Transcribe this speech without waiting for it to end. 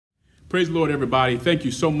Praise the Lord, everybody. Thank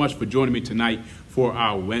you so much for joining me tonight for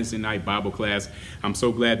our Wednesday night Bible class. I'm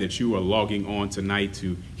so glad that you are logging on tonight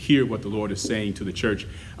to hear what the Lord is saying to the church.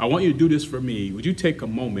 I want you to do this for me. Would you take a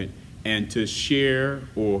moment and to share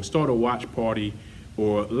or start a watch party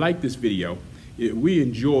or like this video? We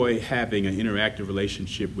enjoy having an interactive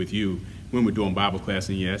relationship with you when we're doing Bible class.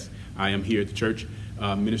 And yes, I am here at the church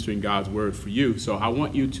ministering God's word for you. So I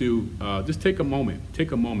want you to just take a moment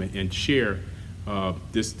and share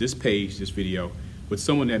this page, this video, with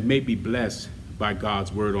someone that may be blessed by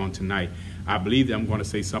God's word on tonight. I believe that I'm going to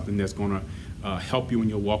say something that's going to help you in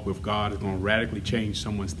your walk with God. It's going to radically change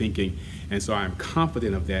someone's thinking. And so I'm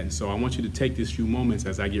confident of that. And so I want you to take these few moments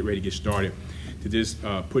as I get ready to get started to just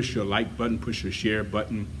push your like button, push your share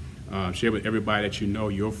button, share with everybody that you know,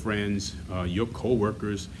 your friends, your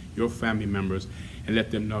co-workers, your family members, and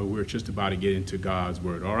let them know we're just about to get into God's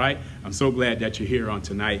word. All right? I'm so glad that you're here on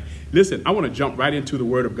tonight. Listen, I want to jump right into the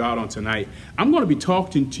word of God on tonight. I'm going to be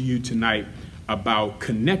talking to you tonight about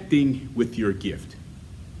connecting with your gift.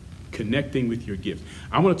 Connecting with your gift.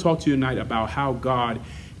 I want to talk to you tonight about how God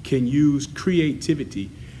can use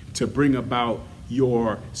creativity to bring about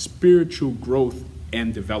your spiritual growth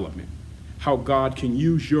and development. How God can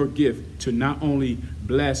use your gift to not only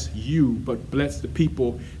bless you, but bless the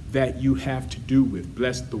people that you have to do with,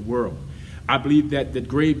 bless the world. I believe that the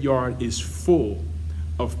graveyard is full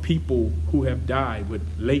of people who have died with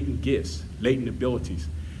latent gifts, latent abilities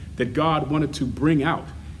that God wanted to bring out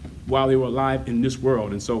while they were alive in this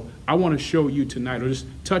world. And so I want to show you tonight, or just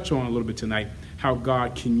touch on a little bit tonight, how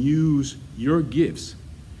God can use your gifts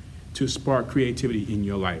to spark creativity in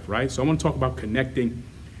your life, right? So I want to talk about connecting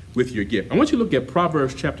with your gift. I want you to look at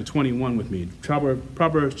Proverbs chapter 21 with me.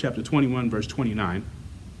 Proverbs chapter 21, verse 29.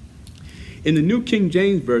 In the New King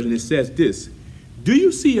James Version, it says this: "Do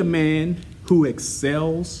you see a man who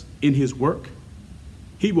excels in his work?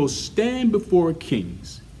 He will stand before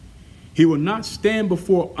kings. He will not stand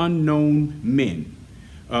before unknown men."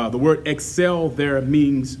 The word excel there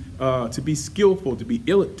means to be skillful, to be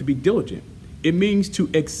diligent. It means to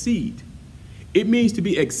exceed. It means to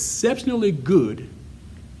be exceptionally good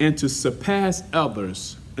and to surpass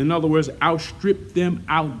others. In other words, outstrip them,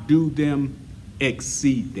 outdo them,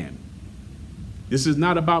 exceed them. This is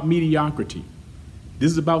not about mediocrity.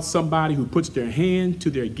 This is about somebody who puts their hand to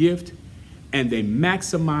their gift and they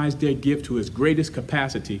maximize their gift to its greatest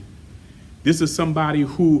capacity. This is somebody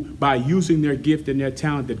who, by using their gift and their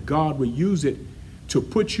talent, that God will use it to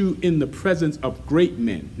put you in the presence of great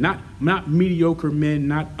men, not mediocre men,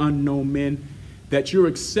 not unknown men, that your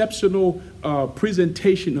exceptional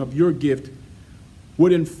presentation of your gift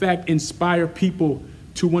would in fact inspire people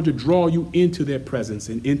to want to draw you into their presence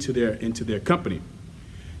and into their company.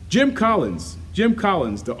 Jim Collins,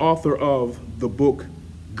 the author of the book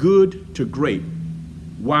Good to Great: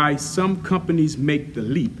 Why Some Companies Make the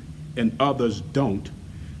Leap and Others Don't.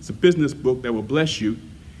 It's a business book that will bless you.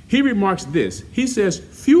 He remarks this. He says,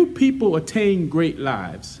 "Few people attain great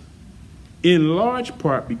lives, in large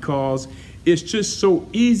part because it's just so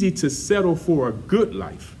easy to settle for a good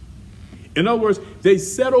life." In other words, they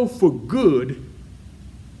settle for good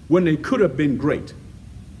when they could have been great.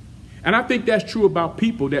 And I think that's true about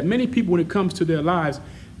people, that many people, when it comes to their lives,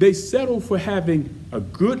 they settle for having a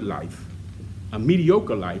good life, a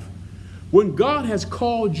mediocre life, when God has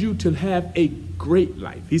called you to have a great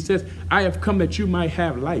life. He says, "I have come that you might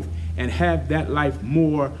have life and have that life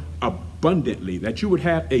more abundantly," that you would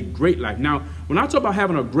have a great life. Now, when I talk about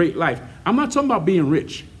having a great life, I'm not talking about being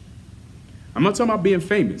rich. I'm not talking about being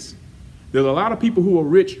famous. There's a lot of people who are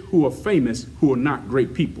rich, who are famous, who are not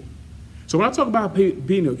great people. So when I talk about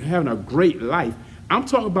having a great life, I'm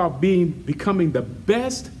talking about becoming the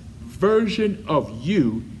best version of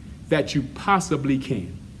you that you possibly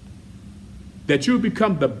can. That you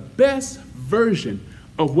become the best version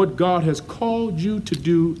of what God has called you to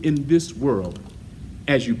do in this world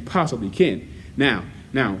as you possibly can. Now,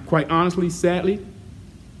 quite honestly, sadly,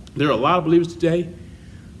 there are a lot of believers today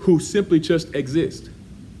who simply just exist,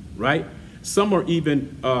 right? Some are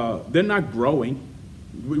even, they're not growing.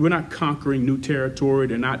 We're not conquering new territory.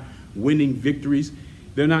 They're not winning victories.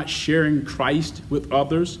 They're not sharing Christ with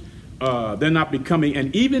others. They're not becoming,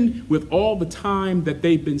 and even with all the time that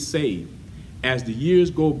they've been saved, as the years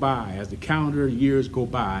go by, as the calendar years go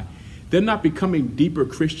by, they're not becoming deeper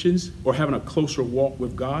Christians or having a closer walk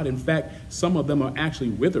with God. In fact, some of them are actually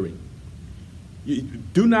withering.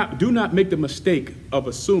 Do not make the mistake of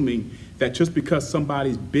assuming that just because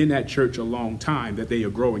somebody's been at church a long time that they are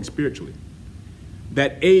growing spiritually.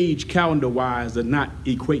 That age, calendar-wise, does not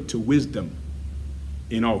equate to wisdom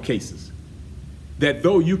in all cases. That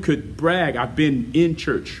though you could brag, I've been in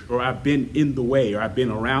church, or I've been in the way, or I've been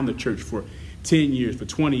around the church for 10 years, for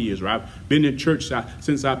 20 years, or I've been in church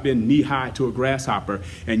since I've been knee-high to a grasshopper,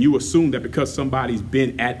 and you assume that because somebody's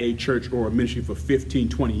been at a church or a ministry for 15,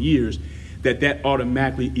 20 years, that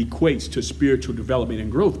automatically equates to spiritual development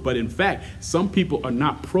and growth. But in fact, some people are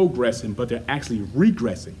not progressing, but they're actually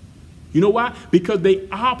regressing. You know why? Because they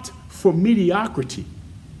opt for mediocrity.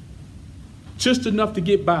 Just enough to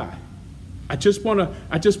get by. I just want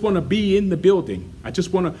to be in the building. I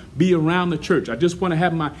just want to be around the church. I just want to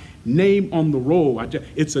have my name on the roll.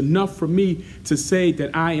 It's enough for me to say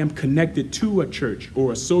that I am connected to a church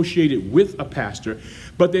or associated with a pastor,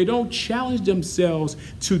 but they don't challenge themselves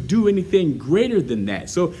to do anything greater than that.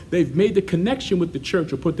 So they've made the connection with the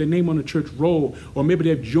church or put their name on the church roll, or maybe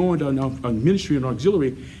they've joined a ministry, an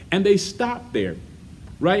auxiliary, and they stop there,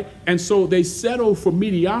 right? And so they settle for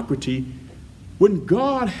mediocrity when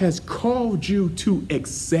God has called you to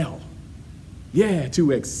excel. Yeah, to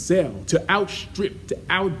excel, to outstrip, to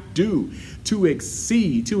outdo, to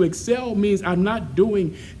exceed. To excel means I'm not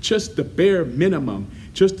doing just the bare minimum,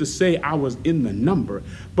 just to say I was in the number,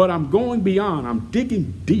 but I'm going beyond. I'm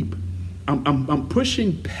digging deep. I'm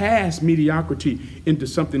pushing past mediocrity into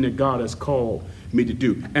something that God has called me to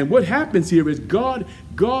do. And what happens here is God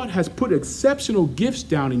has put exceptional gifts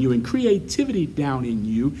down in you and creativity down in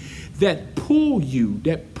you that pull you,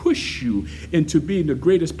 that push you into being the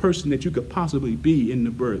greatest person that you could possibly be in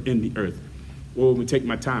the earth. Well, let me take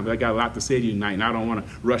my time, but I got a lot to say to you tonight, and I don't want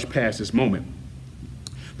to rush past this moment.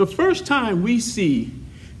 The first time we see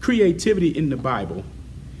creativity in the Bible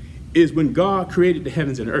is when God created the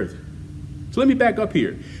heavens and earth. So let me back up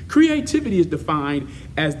here. Creativity is defined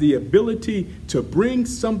as the ability to bring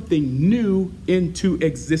something new into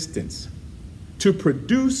existence, to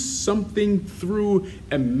produce something through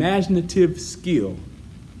imaginative skill.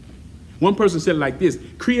 One person said it like this: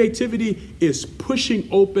 creativity is pushing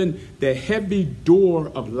open the heavy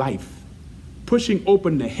door of life. Pushing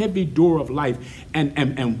open the heavy door of life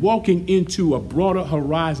and walking into a broader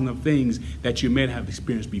horizon of things that you may not have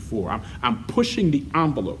experienced before. I'm pushing the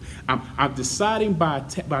envelope. I'm deciding by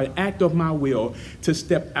an act of my will to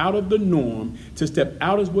step out of the norm, to step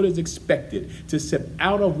out of what is expected, to step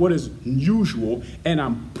out of what is usual, and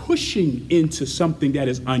I'm pushing into something that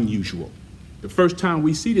is unusual. The first time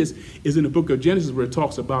we see this is in the book of Genesis, where it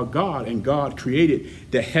talks about God, and God created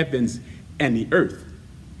the heavens and the earth.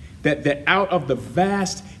 That out of the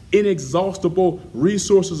vast, inexhaustible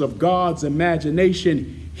resources of God's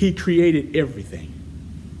imagination, he created everything.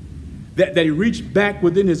 That he reached back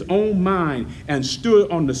within his own mind and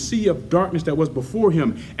stood on the sea of darkness that was before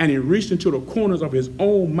him, and he reached into the corners of his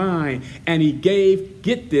own mind, and he gave,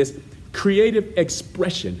 get this, creative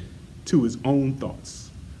expression to his own thoughts.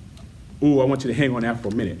 Oh, I want you to hang on that for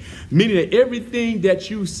a minute. Meaning that everything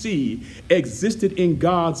that you see existed in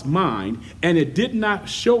God's mind, and it did not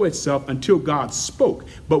show itself until God spoke.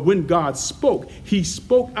 But when God spoke, he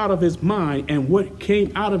spoke out of his mind, and what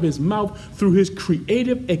came out of his mouth through his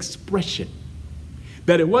creative expression.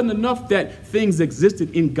 That it wasn't enough that things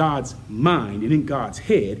existed in God's mind and in God's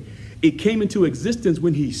head. It came into existence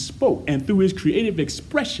when he spoke, and through his creative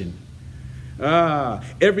expression,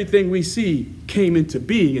 everything we see came into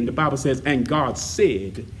being, and the Bible says, and God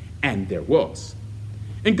said, and there was.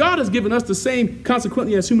 And God has given us the same,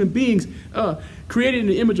 consequently, as human beings, created in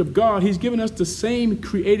the image of God, he's given us the same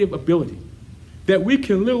creative ability that we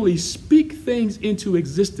can literally speak things into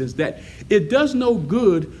existence, that it does no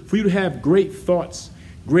good for you to have great thoughts,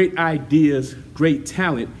 great ideas, great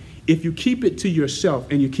talent, if you keep it to yourself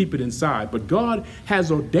and you keep it inside. But God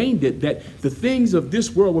has ordained it that the things of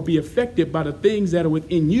this world will be affected by the things that are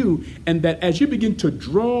within you, and that as you begin to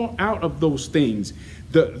draw out of those things,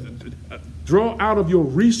 draw out of your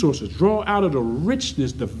resources, draw out of the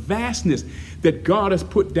richness, the vastness that God has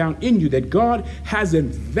put down in you, that God has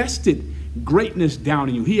invested greatness down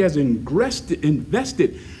in you. He has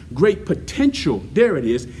invested great potential, there it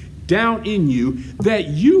is, down in you, that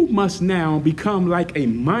you must now become like a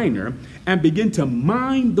miner and begin to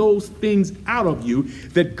mine those things out of you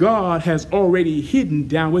that God has already hidden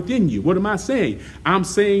down within you. What am I saying? I'm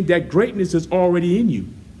saying that greatness is already in you,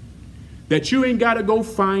 that you ain't got to go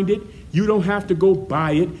find it. You don't have to go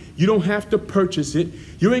buy it. You don't have to purchase it.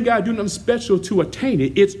 You ain't got to do nothing special to attain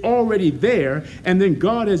it. It's already there. And then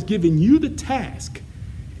God has given you the task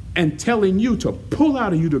and telling you to pull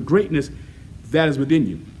out of you the greatness that is within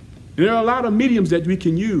you. And there are a lot of mediums that we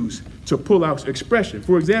can use to pull out expression.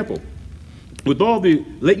 For example, with all the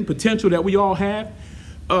latent potential that we all have,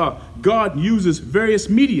 God uses various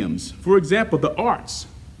mediums. For example, the arts,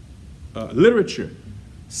 literature,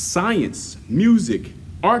 science, music,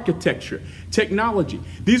 architecture, technology.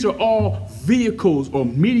 These are all vehicles or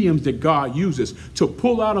mediums that God uses to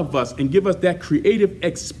pull out of us and give us that creative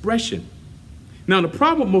expression. Now, the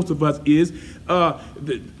problem with most of us is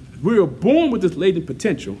we are born with this latent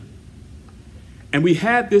potential, and we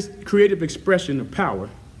have this creative expression of power.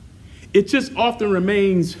 It just often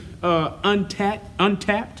remains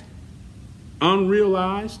untapped,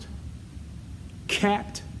 unrealized,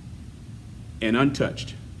 capped, and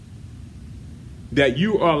untouched. That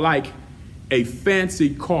you are like a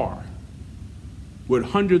fancy car with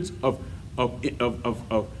hundreds of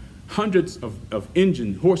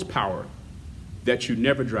engine horsepower that you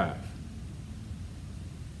never drive.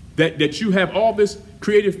 That you have all this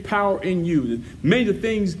creative power in you. Many of the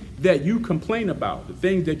things that you complain about, the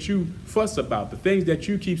things that you fuss about, the things that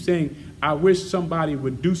you keep saying, I wish somebody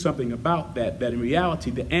would do something about that in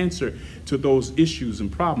reality, the answer to those issues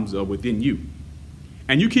and problems are within you.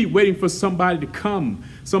 And you keep waiting for somebody to come,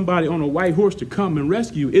 somebody on a white horse to come and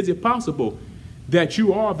rescue you. Is it possible that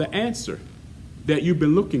you are the answer that you've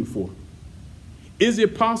been looking for? Is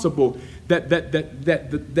it possible that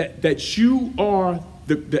you are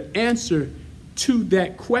the answer to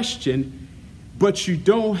that question, but you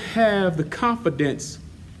don't have the confidence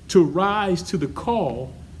to rise to the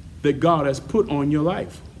call that God has put on your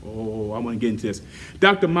life? Oh, I want to get into this.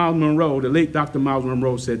 Dr. Miles Monroe, the late Dr. Miles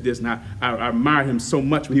Monroe said this, and I admired him so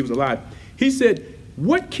much when he was alive. He said,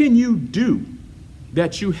 what can you do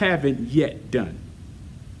that you haven't yet done?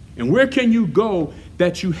 And where can you go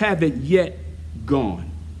that you haven't yet gone?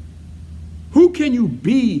 Who can you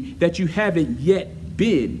be that you haven't yet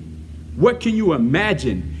been? What can you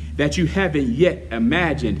imagine that you haven't yet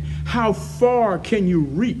imagined? How far can you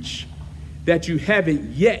reach that you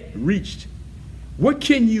haven't yet reached? What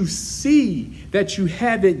can you see that you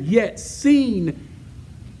haven't yet seen?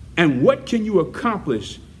 And what can you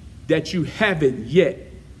accomplish that you haven't yet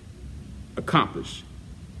accomplished?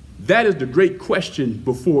 That is the great question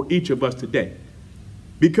before each of us today.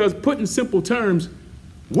 Because put in simple terms,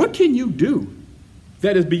 what can you do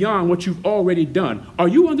that is beyond what you've already done? Are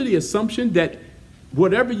you under the assumption that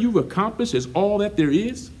whatever you've accomplished is all that there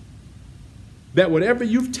is? That whatever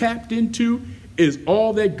you've tapped into is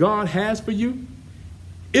all that God has for you?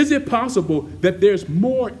 Is it possible that there's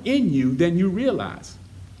more in you than you realize?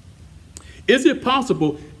 Is it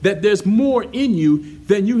possible that there's more in you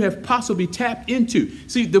than you have possibly tapped into?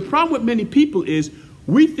 See, the problem with many people is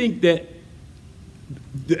we think that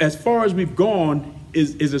as far as we've gone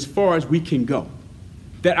is as far as we can go.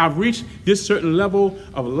 That I've reached this certain level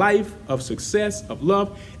of life, of success, of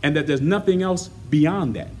love, and that there's nothing else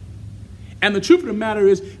beyond that. And the truth of the matter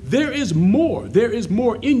is, there is more. There is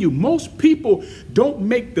more in you. Most people don't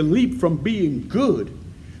make the leap from being good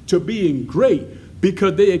to being great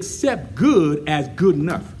because they accept good as good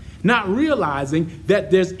enough, not realizing that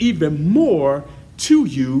there's even more to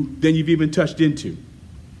you than you've even touched into.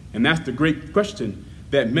 And that's the great question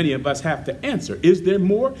that many of us have to answer. Is there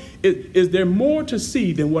more? Is there more to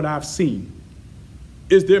see than what I've seen?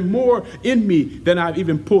 Is there more in me than I've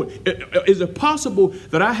even put? Is it possible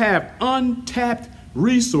that I have untapped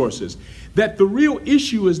resources? That the real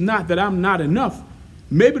issue is not that I'm not enough.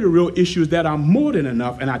 Maybe the real issue is that I'm more than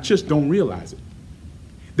enough and I just don't realize it.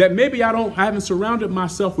 That maybe I haven't surrounded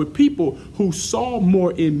myself with people who saw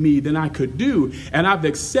more in me than I could do, and I've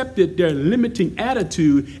accepted their limiting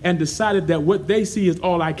attitude and decided that what they see is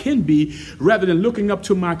all I can be, rather than looking up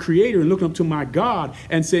to my Creator and looking up to my God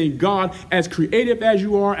and saying, God, as creative as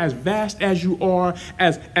you are, as vast as you are,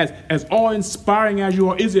 as awe-inspiring as you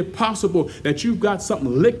are, is it possible that you've got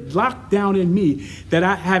something locked down in me that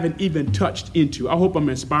I haven't even touched into? I hope I'm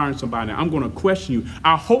inspiring somebody now. I'm going to question you.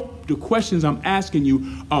 I hope the questions I'm asking you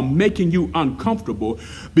are making you uncomfortable,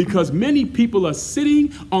 because many people are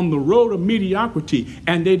sitting on the road of mediocrity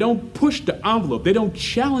and they don't push the envelope. They don't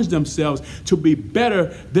challenge themselves to be better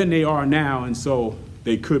than they are now. And so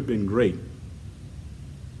they could have been great,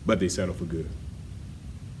 but they settle for good.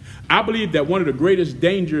 I believe that one of the greatest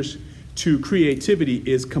dangers to creativity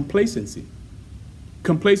is complacency.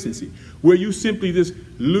 Complacency, where you simply just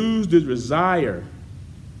lose the desire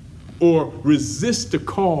or resist the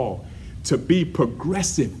call to be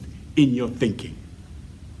progressive in your thinking.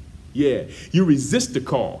 Yeah, you resist the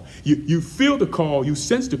call. You feel the call, you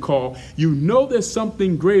sense the call, you know there's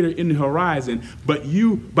something greater in the horizon, but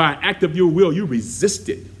you, by an act of your will, you resist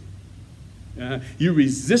it. You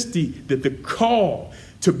resist the call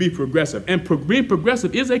to be progressive. And being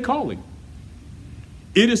progressive is a calling.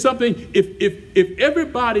 It is something, if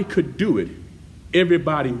everybody could do it,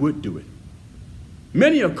 everybody would do it.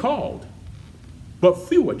 Many are called, but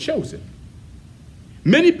few are chosen.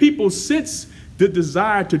 Many people sense the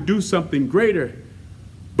desire to do something greater,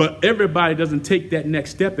 But everybody doesn't take that next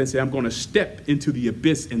step and say, I'm going to step into the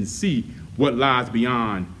abyss and see what lies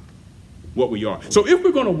beyond what we are. So if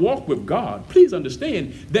we're going to walk with God, please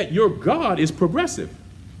understand that your God is progressive.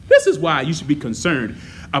 This is why you should be concerned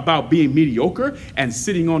about being mediocre and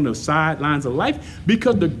sitting on the sidelines of life,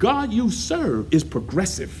 because the God you serve is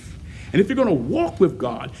progressive. And if you're going to walk with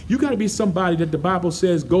God, you got to be somebody that the Bible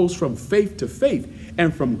says goes from faith to faith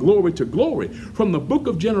and from glory to glory. From the book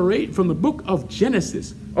of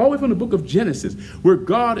Genesis, all the way from the book of Genesis, where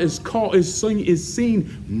God is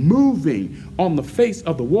seen moving on the face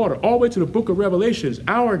of the water, all the way to the book of Revelations.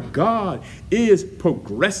 Our God is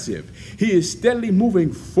progressive. He is steadily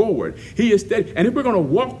moving forward. He is steady. And if we're going to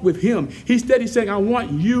walk with him, he's steady saying, I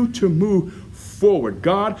want you to move forward.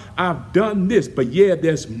 God, I've done this, but yeah,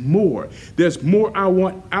 there's more. There's more I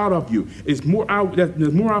want out of you. There's more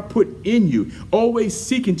I put in you. Always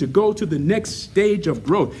seeking to go to the next stage of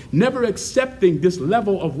growth. Never accepting this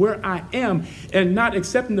level of where I am and not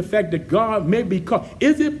accepting the fact that God may be called.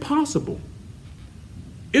 Is it possible?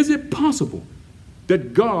 Is it possible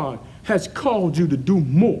that God has called you to do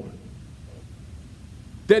more?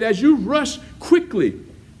 That as you rush quickly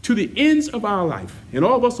to the ends of our life, and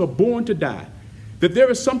all of us are born to die, that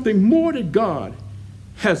there is something more that God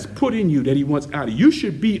has put in you that he wants out of you. You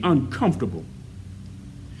should be uncomfortable.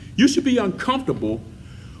 You should be uncomfortable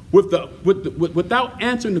without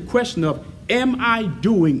answering the question of, am I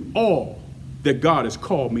doing all that God has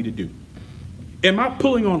called me to do? Am I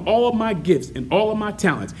pulling on all of my gifts and all of my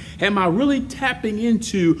talents? Am I really tapping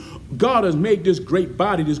into God has made this great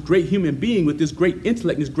body, this great human being with this great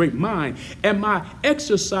intellect, this great mind? Am I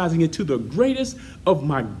exercising it to the greatest of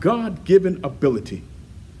my God-given ability?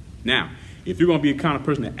 Now, if you're going to be the kind of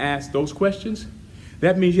person to ask those questions,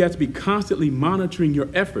 that means you have to be constantly monitoring your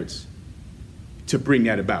efforts to bring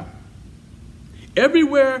that about.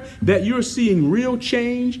 Everywhere that you're seeing real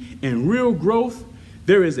change and real growth,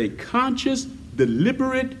 there is a conscious,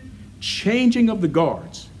 deliberate changing of the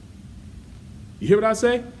guards. You hear what I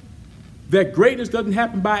say? That greatness doesn't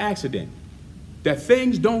happen by accident. That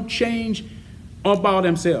things don't change all by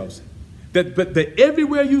themselves. But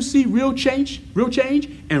everywhere you see real change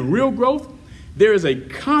and real growth, there is a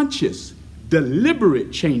conscious,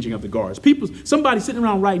 deliberate changing of the guards. Somebody sitting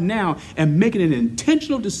around right now and making an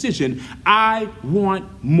intentional decision, I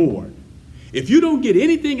want more. If you don't get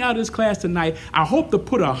anything out of this class tonight, I hope to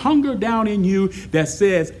put a hunger down in you that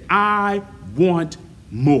says, I want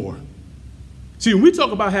more. See, when we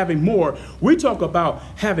talk about having more, we talk about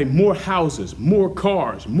having more houses, more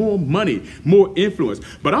cars, more money, more influence.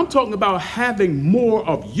 But I'm talking about having more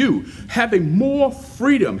of you, having more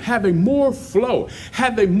freedom, having more flow,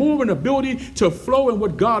 having more of an ability to flow in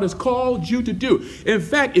what God has called you to do. In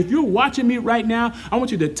fact, if you're watching me right now, I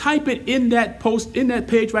want you to type it in that post, in that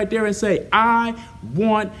page right there and say, I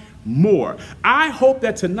want more. I hope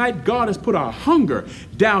that tonight God has put a hunger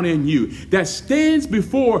down in you that stands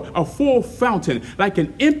before a full fountain like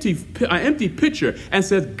an empty pitcher and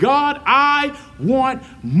says, God, I want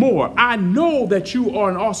more. I know that you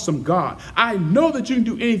are an awesome God. I know that you can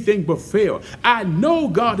do anything but fail. I know,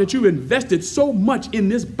 God, that you invested so much in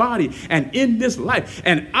this body and in this life,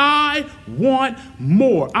 and I want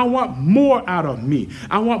more. I want more out of me.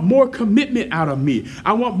 I want more commitment out of me.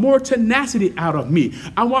 I want more tenacity out of me.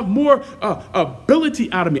 I want more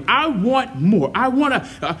ability out of me. I want more. I want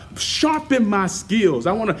to sharpen my skills.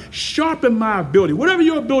 I want to sharpen my ability. Whatever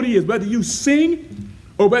your ability is, whether you sing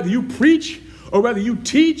or whether you preach or whether you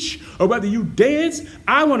teach or whether you dance,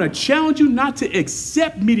 I want to challenge you not to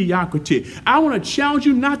accept mediocrity. I want to challenge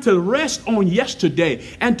you not to rest on yesterday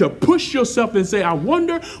and to push yourself and say, I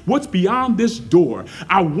wonder what's beyond this door.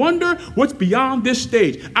 I wonder what's beyond this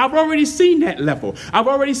stage. I've already seen that level. I've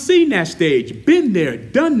already seen that stage, been there,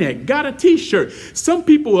 done that, got a t-shirt. Some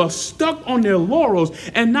people are stuck on their laurels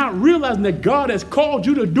and not realizing that God has called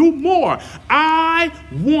you to do more. I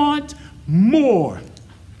want more.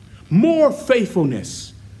 More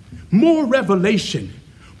faithfulness, more revelation,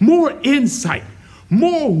 more insight,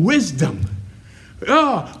 more wisdom.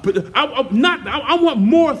 But I want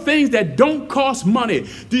more things that don't cost money.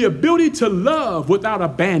 The ability to love without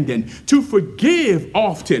abandon, to forgive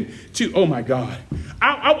often, oh my God.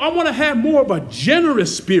 I want to have more of a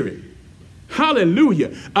generous spirit.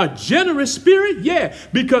 Hallelujah. A generous spirit? Yeah,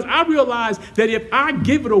 because I realize that if I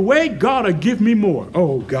give it away, God will give me more.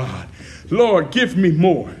 Oh God, Lord, give me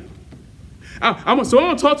more. So I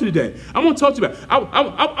want to talk to you today. I want to talk to you about.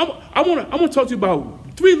 I want to talk to you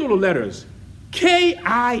about 3 little letters.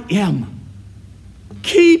 K-I-M.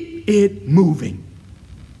 Keep it moving.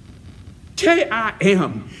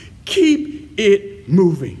 K-I-M. Keep it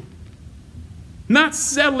moving. Not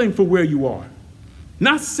settling for where you are.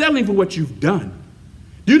 Not settling for what you've done.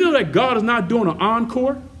 Do you know that God is not doing an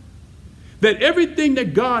encore? That everything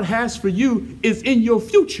that God has for you is in your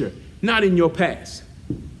future, not in your past.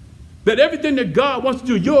 That everything that God wants to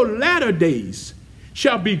do, your latter days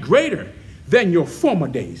shall be greater than your former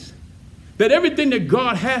days. That everything that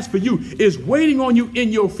God has for you is waiting on you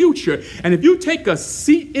in your future. And if you take a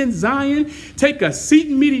seat in Zion, take a seat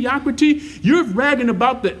in mediocrity, you're bragging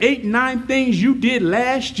about the 8, 9 things you did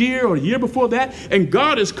last year or the year before that, and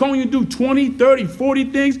God is calling you to do 20, 30, 40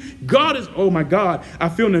 things. God is, oh my God, I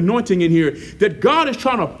feel an anointing in here, that God is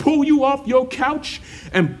trying to pull you off your couch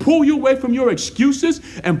and pull you away from your excuses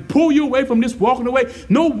and pull you away from this walking away.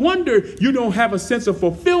 No wonder you don't have a sense of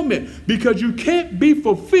fulfillment, because you can't be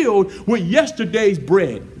fulfilled with yesterday's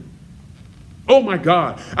bread. Oh my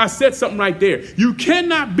God, I said something right there. You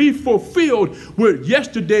cannot be fulfilled with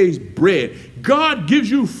yesterday's bread. God gives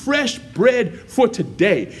you fresh bread for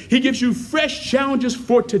today. He gives you fresh challenges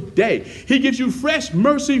for today. He gives you fresh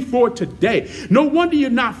mercy for today. No wonder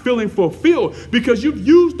you're not feeling fulfilled, because you've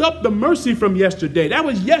used up the mercy from yesterday. That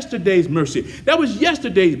was yesterday's mercy. That was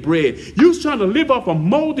yesterday's bread. You're trying to live off of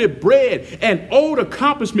molded bread and old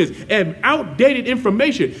accomplishments and outdated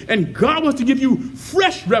information. And God wants to give you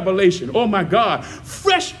fresh revelation. Oh my God,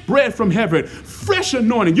 fresh bread from heaven, fresh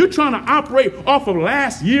anointing. You're trying to operate off of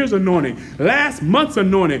last year's anointing, last month's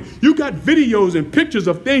anointing. You got videos and pictures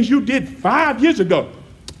of things you did 5 years ago.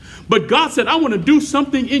 But God said, I want to do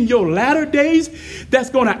something in your latter days that's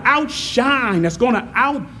going to outshine, that's going to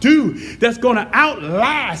outdo, that's going to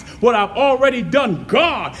outlast what I've already done.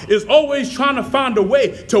 God is always trying to find a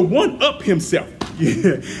way to one-up himself.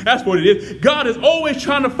 Yeah, that's what it is. God is always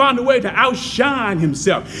trying to find a way to outshine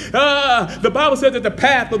himself. The Bible says that the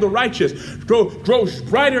path of the righteous grows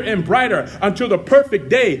brighter and brighter until the perfect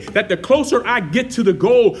day, that the closer I get to the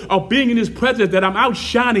goal of being in his presence, that I'm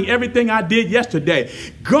outshining everything I did yesterday.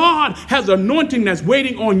 God has anointing that's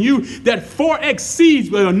waiting on you that far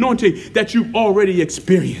exceeds the anointing that you've already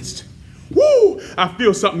experienced. Woo! I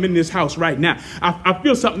feel something in this house right now. I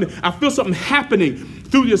feel something happening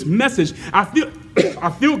through this message. I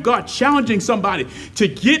feel God challenging somebody to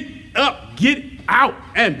get up, get out,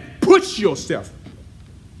 and push yourself.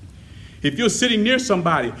 If you're sitting near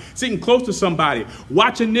somebody, sitting close to somebody,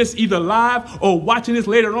 watching this either live or watching this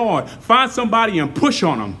later on, find somebody and push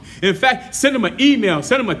on them. In fact, send them an email,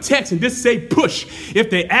 send them a text, and just say push. If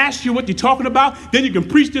they ask you what you're talking about, then you can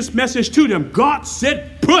preach this message to them. God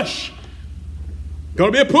said push.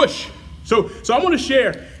 Gonna be a push. So I want to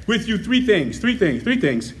share with you three things.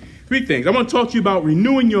 I want to talk to you about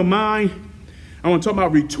renewing your mind. I want to talk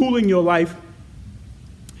about retooling your life.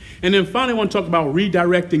 And then finally, I want to talk about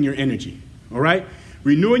redirecting your energy. All right?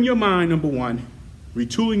 Renewing your mind, number one.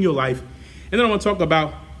 Retooling your life. And then I want to talk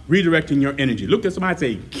about redirecting your energy. Look at somebody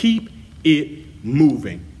and say, keep it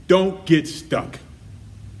moving. Don't get stuck.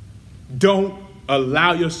 Don't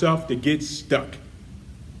allow yourself to get stuck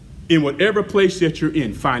in whatever place that you're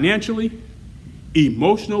in, financially,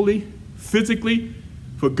 emotionally, physically.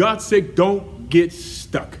 For God's sake, don't get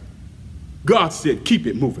stuck. God said, keep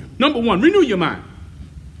it moving. Number one, renew your mind.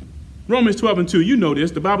 Romans 12:2, you know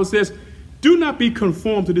this. The Bible says, do not be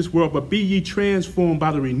conformed to this world, but be ye transformed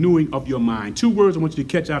by the renewing of your mind. 2 words I want you to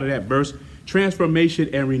catch out of that verse: transformation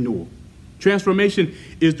and renewal. Transformation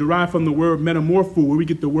is derived from the word metamorpho, where we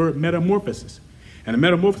get the word metamorphosis. And a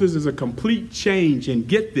metamorphosis is a complete change in,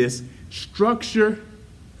 get this, structure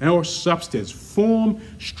or substance. Form,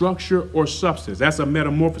 structure, or substance. That's a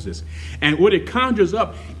metamorphosis. And what it conjures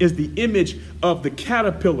up is the image of the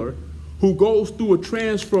caterpillar who goes through a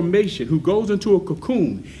transformation, who goes into a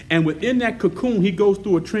cocoon. And within that cocoon, he goes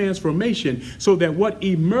through a transformation so that what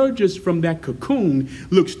emerges from that cocoon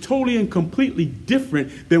looks totally and completely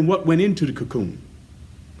different than what went into the cocoon.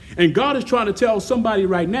 And God is trying to tell somebody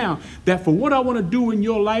right now that for what I want to do in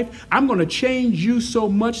your life, I'm going to change you so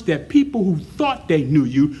much that people who thought they knew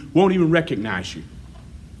you won't even recognize you.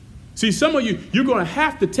 See, some of you, you're going to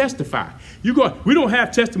have to testify. We don't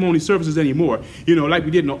have testimony services anymore, like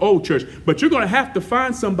we did in the old church. But you're going to have to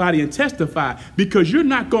find somebody and testify, because you're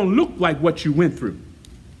not going to look like what you went through.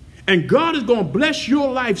 And God is going to bless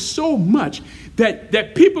your life so much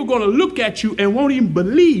that people are going to look at you and won't even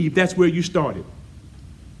believe that's where you started.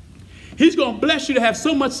 He's going to bless you to have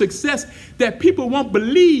so much success that people won't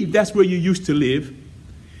believe that's where you used to live,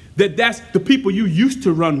 that that's the people you used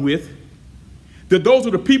to run with, that those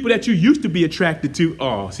are the people that you used to be attracted to.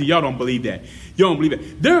 Oh, see, y'all don't believe that. You don't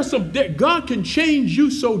believe that. God can change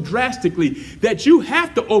you so drastically that you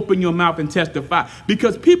have to open your mouth and testify,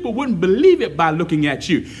 because people wouldn't believe it by looking at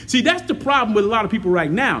you. See, that's the problem with a lot of people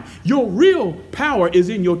right now. Your real power is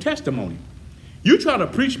in your testimony. You try to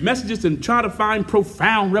preach messages and try to find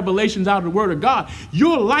profound revelations out of the Word of God.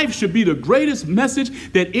 Your life should be the greatest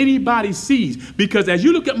message that anybody sees. Because as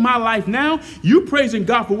you look at my life now, you praising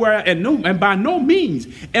God for where I am, and by no means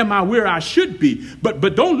am I where I should be. But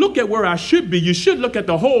don't look at where I should be. You should look at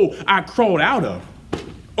the hole I crawled out of.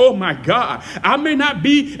 Oh my God, I may not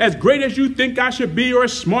be as great as you think I should be or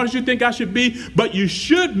as smart as you think I should be, but you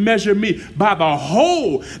should measure me by the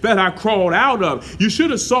hole that I crawled out of. You should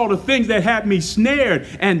have saw the things that had me snared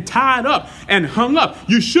and tied up and hung up.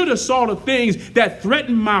 You should have saw the things that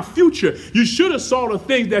threatened my future. You should have saw the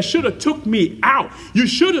things that should have took me out. You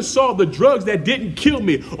should have saw the drugs that didn't kill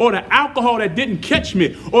me, or the alcohol that didn't catch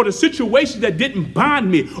me, or the situations that didn't bind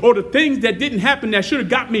me, or the things that didn't happen that should have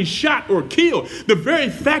got me shot or killed. The very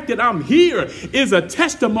fact that I'm here is a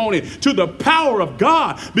testimony to the power of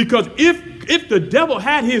God, because if the devil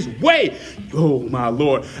had his way, oh my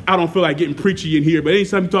Lord, I don't feel like getting preachy in here, but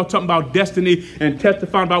anytime you talking about destiny and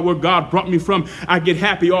testifying about where God brought me from, I get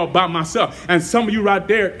happy all by myself. And some of you out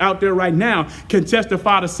there right now can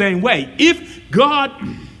testify the same way. If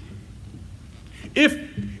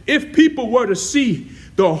people were to see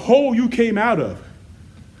the hole you came out of,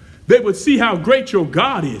 they would see how great your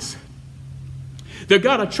God is. That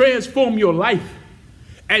God will transform your life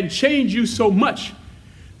and change you so much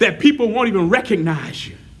that people won't even recognize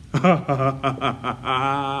you.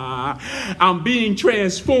 I'm being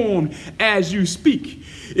transformed as you speak.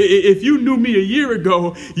 If you knew me a year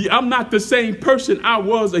ago, I'm not the same person I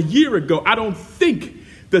was a year ago. I don't think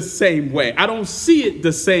the same way. I don't see it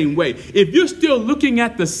the same way. If you're still looking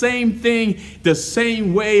at the same thing the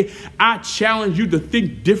same way, I challenge you to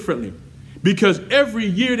think differently. Because every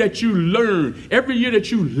year that you learn, every year that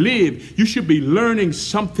you live, you should be learning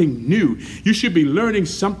something new. You should be learning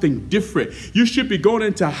something different. You should be going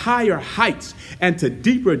into higher heights and to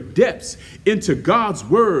deeper depths into God's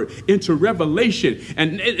word, into revelation.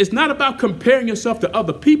 And it's not about comparing yourself to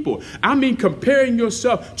other people. I mean, comparing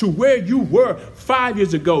yourself to where you were 5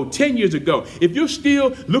 years ago, 10 years ago. If you're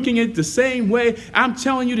still looking at it the same way, I'm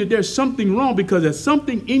telling you that there's something wrong, because there's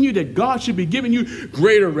something in you that God should be giving you: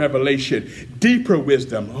 greater revelation, deeper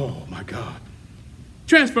wisdom. Oh my God.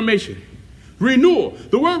 Transformation. Renewal.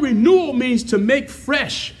 The word renewal means to make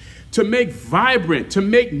fresh, to make vibrant, to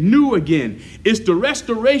make new again. It's the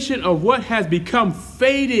restoration of what has become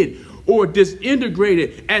faded or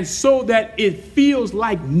disintegrated, and so that it feels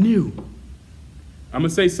like new. I'm going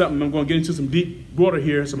to say something. I'm going to get into some deep water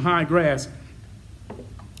here, some high grass.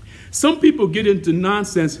 Some people get into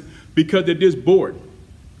nonsense because they're just bored.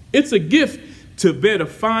 It's a gift to be able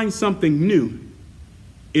to find something new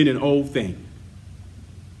in an old thing.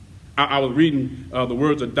 I was reading the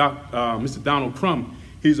words of Mr. Donald Crum.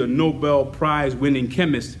 He's a Nobel Prize winning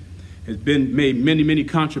chemist, has made many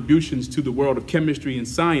contributions to the world of chemistry and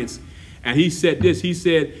science. And he said this. He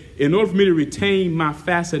said, in order for me to retain my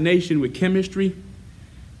fascination with chemistry,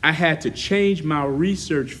 I had to change my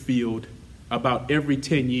research field about every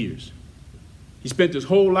 10 years. He spent his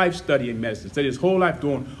whole life studying medicine, studied his whole life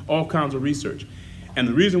doing all kinds of research. And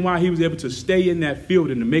the reason why he was able to stay in that field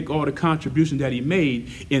and to make all the contributions that he made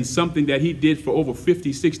in something that he did for over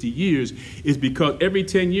 50, 60 years is because every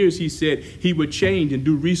 10 years, he said, he would change and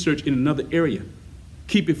do research in another area.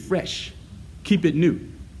 Keep it fresh. Keep it new.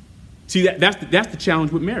 See, that's the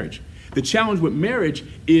challenge with marriage. The challenge with marriage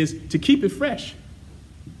is to keep it fresh,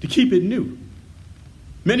 to keep it new.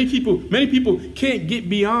 Many people can't get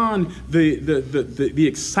beyond the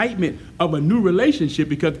excitement of a new relationship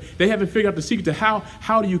because they haven't figured out the secret to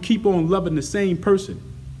how do you keep on loving the same person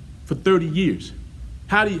for 30 years?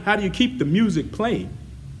 How do you keep the music playing?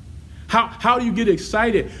 How do you get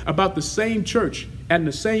excited about the same church and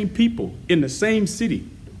the same people in the same city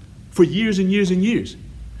for years and years and years?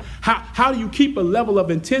 How do you keep a level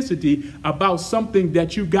of intensity about something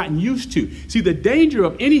that you've gotten used to? See, the danger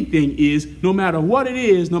of anything is no matter what it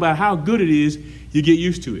is, no matter how good it is, you get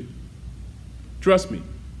used to it. Trust me.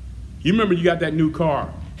 You remember you got that new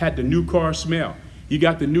car, had the new car smell. You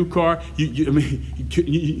got the new car, you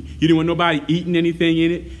didn't want nobody eating anything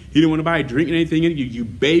in it. You didn't want nobody drinking anything in it. You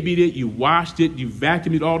babied it, you washed it, you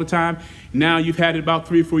vacuumed it all the time. Now you've had it about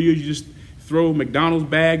 3 or 4 years. You just throw McDonald's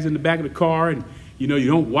bags in the back of the car and you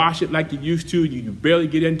don't wash it like you used to. You barely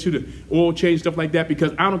get into the oil change, stuff like that,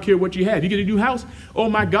 because I don't care what you have. You get a new house, oh,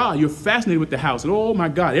 my God, you're fascinated with the house. And, oh, my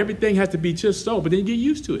God, everything has to be just so, but then you get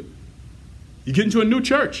used to it. You get into a new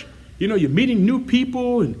church. You're meeting new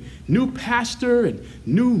people and new pastor and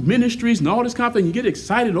new ministries and all this kind of thing. You get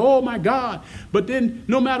excited, oh, my God. But then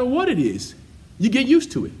no matter what it is, you get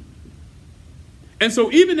used to it. And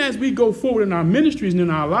so even as we go forward in our ministries and in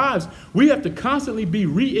our lives, we have to constantly be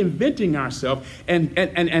reinventing ourselves and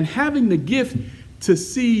having the gift to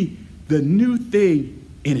see the new thing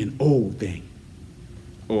in an old thing.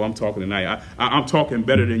 Oh, I'm talking tonight. I'm talking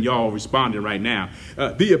better than y'all responding right now.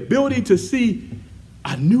 The ability to see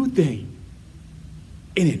a new thing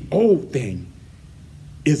in an old thing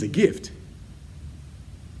is a gift.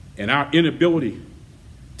 And our inability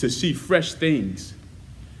to see fresh things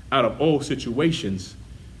out of old situations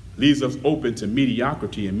leaves us open to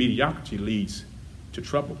mediocrity, and mediocrity leads to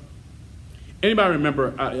trouble. Anybody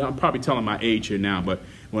remember, I'm probably telling my age here now, but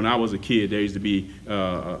when I was a kid, there used to be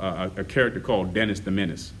a character called Dennis the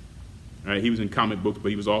Menace. Right? He was in comic books, but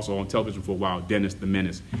he was also on television for a while, Dennis the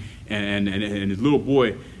Menace. And his little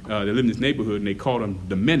boy, they lived in this neighborhood, and they called him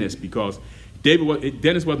the Menace because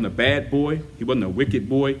Dennis wasn't a bad boy. He wasn't a wicked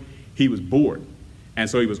boy. He was bored. And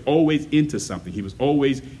so he was always into something. He was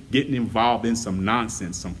always getting involved in some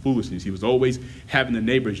nonsense, some foolishness. He was always having the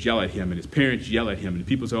neighbors yell at him and his parents yell at him. And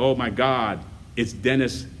people say, oh, my God, it's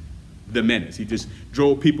Dennis the Menace. He just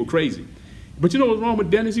drove people crazy. But you know what's wrong with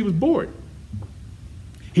Dennis? He was bored.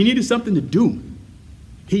 He needed something to do.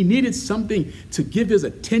 He needed something to give his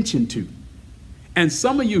attention to. And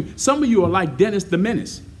some of you are like Dennis the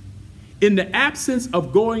Menace. In the absence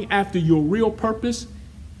of going after your real purpose,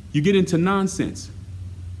 you get into nonsense.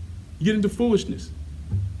 You get into foolishness.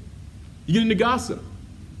 You get into gossip.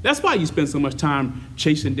 That's why you spend so much time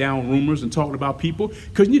chasing down rumors and talking about people,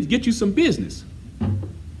 because you need to get you some business.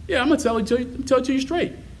 Yeah, I'm going to tell it to you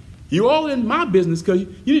straight. You're all in my business because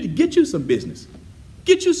you need to get you some business.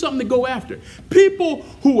 Get you something to go after. People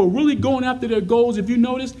who are really going after their goals, if you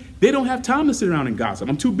notice, they don't have time to sit around and gossip.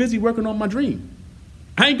 I'm too busy working on my dream.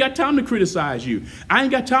 I ain't got time to criticize you. I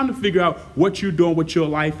ain't got time to figure out what you're doing with your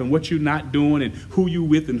life and what you're not doing and who you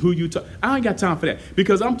with and who you talk. I ain't got time for that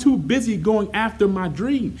because I'm too busy going after my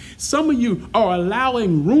dream. Some of you are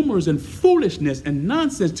allowing rumors and foolishness and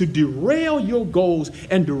nonsense to derail your goals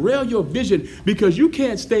and derail your vision because you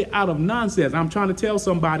can't stay out of nonsense. I'm trying to tell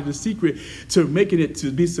somebody the secret to making it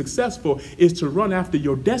to be successful is to run after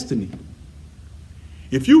your destiny.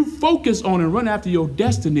 If you focus on and run after your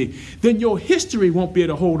destiny, then your history won't be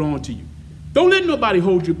able to hold on to you. Don't let nobody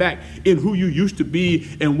hold you back in who you used to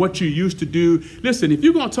be and what you used to do. Listen, if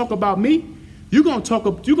you're going to talk about me, you're going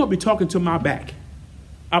to be talking to my back.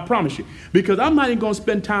 I promise you. Because I'm not even going to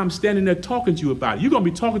spend time standing there talking to you about it. You're going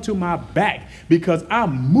to be talking to my back because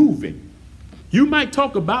I'm moving. You might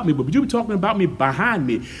talk about me, but you'll be talking about me behind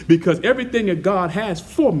me because everything that God has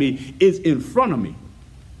for me is in front of me.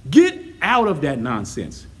 Get out of that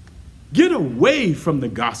nonsense. Get away from the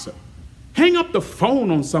gossip. Hang up the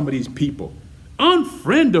phone on some of these people.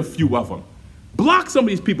 Unfriend a few of them. Block some of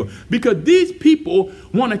these people because these people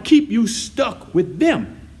want to keep you stuck with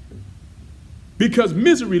them because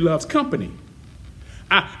misery loves company.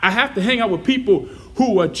 I have to hang out with people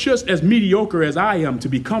who are just as mediocre as I am to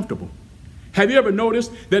be comfortable. Have you ever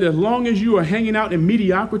noticed that as long as you are hanging out in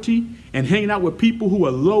mediocrity and hanging out with people who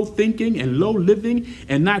are low thinking and low living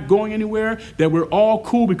and not going anywhere, that we're all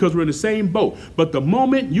cool because we're in the same boat? But the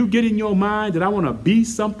moment you get in your mind that I want to be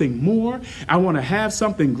something more, I want to have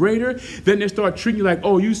something greater, then they start treating you like,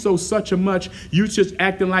 oh, you so such a much, you just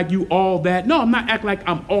acting like you all that. No, I'm not acting like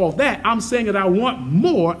I'm all that. I'm saying that I want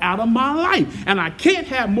more out of my life. And I can't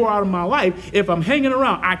have more out of my life if I'm hanging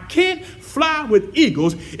around. I can't fly with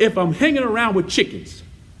eagles if I'm hanging around with chickens.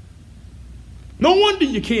 No wonder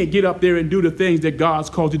you can't get up there and do the things that God's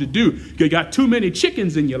called you to do. You got too many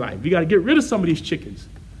chickens in your life. You got to get rid of some of these chickens.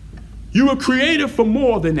 You were created for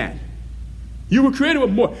more than that. You were created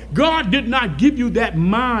with more. God did not give you that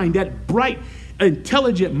mind, that bright,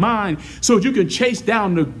 intelligent mind, so you can chase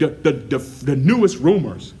down the newest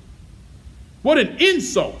rumors. What an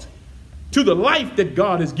insult to the life that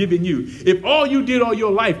God has given you. If all you did all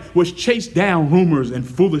your life was chase down rumors and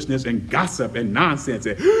foolishness and gossip and nonsense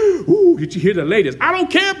and, ooh, did you hear the latest? I don't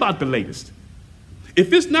care about the latest.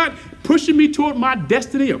 If it's not pushing me toward my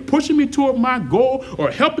destiny or pushing me toward my goal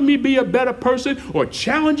or helping me be a better person or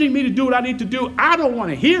challenging me to do what I need to do, I don't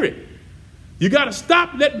want to hear it. You got to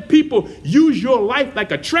stop letting people use your life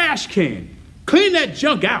like a trash can. Clean that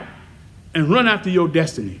junk out and run after your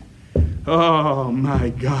destiny. Oh, my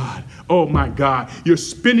God. Oh, my God. You're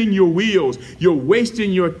spinning your wheels. You're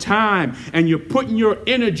wasting your time and you're putting your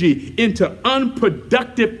energy into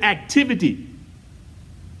unproductive activity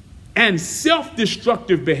and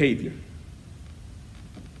self-destructive behavior.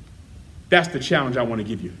 That's the challenge I want to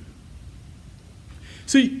give you.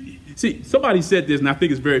 See, somebody said this, and I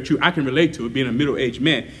think it's very true. I can relate to it being a middle-aged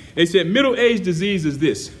man. They said middle-aged disease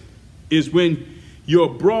is when your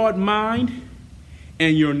broad mind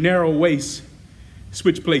and your narrow waist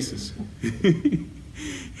switch places.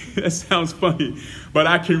 That sounds funny, but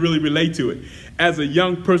I can really relate to it. As a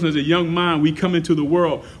young person, as a young mind, we come into the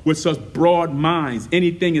world with such broad minds.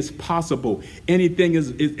 Anything is possible. Anything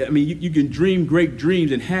is you can dream great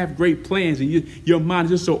dreams and have great plans, and your mind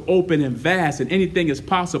is just so open and vast, and anything is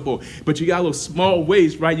possible. But you got a little small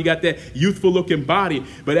waist, right? You got that youthful looking body.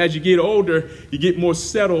 But as you get older, you get more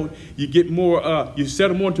settled. You get more, you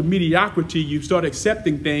settle more into mediocrity. You start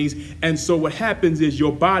accepting things. And so what happens is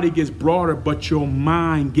your body gets broader, but your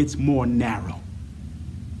mind gets more narrow.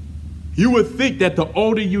 You would think that the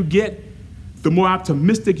older you get, the more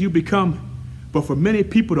optimistic you become. But for many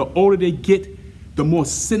people, the older they get, the more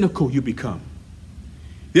cynical you become.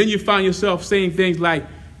 Then you find yourself saying things like,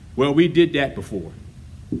 well, we did that before.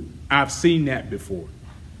 I've seen that before.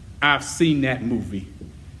 I've seen that movie.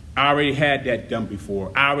 I already had that done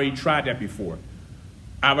before. I already tried that before.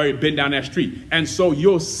 I've already been down that street. And so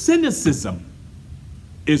your cynicism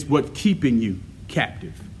is what's keeping you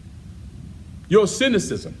captive. Your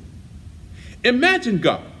cynicism. Imagine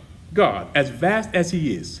God, as vast as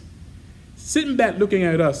he is, sitting back looking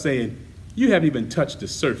at us saying, you haven't even touched the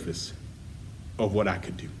surface of what I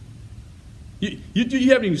could do.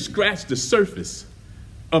 You haven't even scratched the surface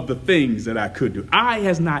of the things that I could do. Eye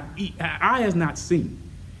has not seen,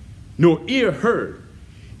 nor ear heard,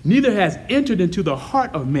 neither has entered into the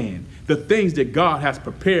heart of man the things that God has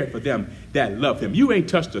prepared for them that love him. You ain't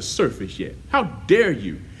touched the surface yet. How dare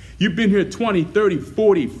you? You've been here 20, 30,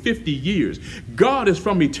 40, 50 years. God is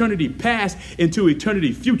from eternity past into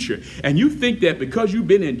eternity future. And you think that because you've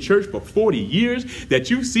been in church for 40 years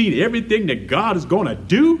that you've seen everything that God is going to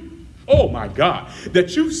do? Oh my God,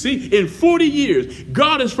 that you see in 40 years,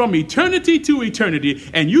 God is from eternity to eternity.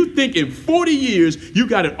 And you think in 40 years, you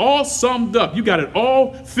got it all summed up. You got it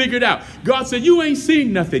all figured out. God said, you ain't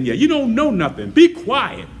seen nothing yet. You don't know nothing. Be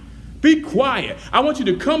quiet. Be quiet. I want you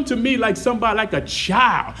to come to me like somebody, like a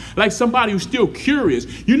child, like somebody who's still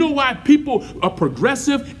curious. You know why people are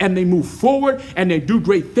progressive and they move forward and they do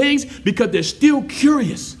great things? Because they're still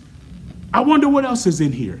curious. I wonder what else is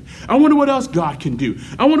in here. I wonder what else God can do.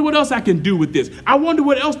 I wonder what else I can do with this. I wonder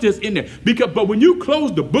what else there's in there. But when you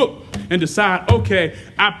close the book and decide, okay,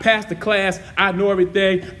 I passed the class, I know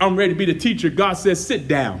everything, I'm ready to be the teacher, God says, sit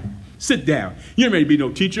down. Sit down. You ain't ready to be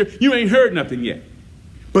no teacher. You ain't heard nothing yet.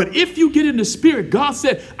 But if you get in the Spirit, God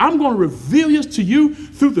said, I'm going to reveal this to you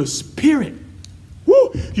through the Spirit.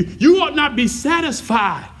 Woo! You ought not be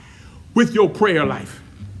satisfied with your prayer life.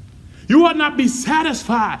 You ought not be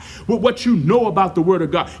satisfied with what you know about the Word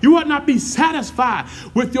of God. You ought not be satisfied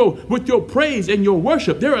with your praise and your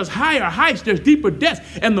worship. There is higher heights, there's deeper depths.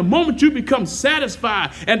 And the moment you become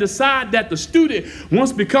satisfied and decide that the student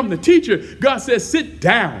wants to become the teacher, God says, sit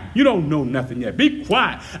down. You don't know nothing yet. Be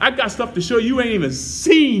quiet. I got stuff to show you ain't even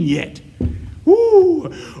seen yet.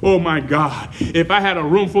 Woo! Oh my God. If I had a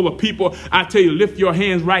room full of people, I tell you, lift your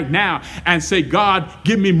hands right now and say, God,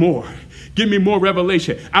 give me more. Give me more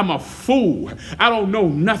revelation. I'm a fool. I don't know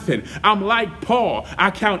nothing. I'm like Paul. I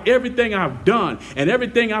count everything I've done and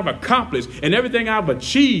everything I've accomplished and everything I've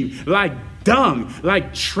achieved like dung,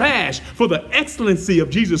 like trash for the excellency of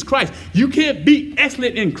Jesus Christ. You can't be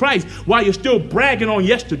excellent in Christ while you're still bragging on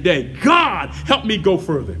yesterday. God, help me go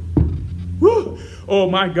further. Woo. Oh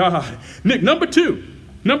my God. Nick, number two.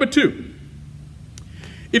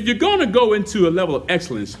 If you're going to go into a level of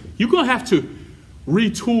excellence, you're going to have to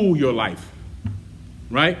retool your life,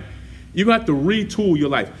 right? You have to retool your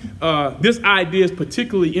life. This idea is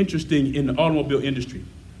particularly interesting in the automobile industry,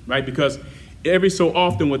 right? Because every so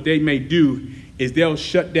often what they may do is they'll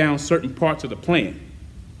shut down certain parts of the plant,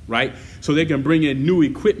 right? So they can bring in new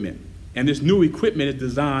equipment. And this new equipment is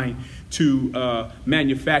designed to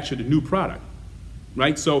manufacture the new product.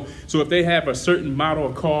 Right? So if they have a certain model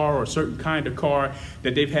of car or a certain kind of car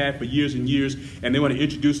that they've had for years and years, and they want to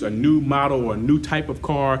introduce a new model or a new type of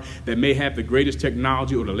car that may have the greatest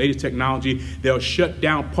technology or the latest technology, they'll shut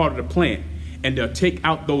down part of the plant and they'll take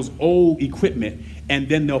out those old equipment and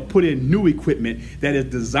then they'll put in new equipment that is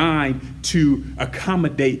designed to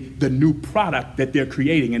accommodate the new product that they're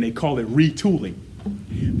creating, and they call it retooling,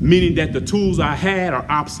 meaning that the tools I had are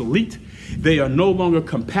obsolete. They are no longer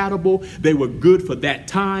compatible. They were good for that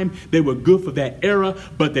time. They were good for that era,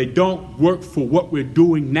 but they don't work for what we're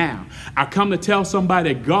doing now. I come to tell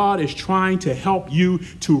somebody that God is trying to help you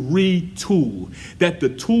to retool, that the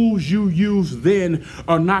tools you used then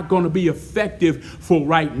are not going to be effective for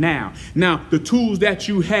right now. Now, the tools that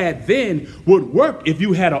you had then would work if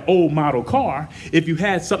you had an old model car, if you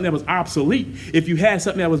had something that was obsolete, if you had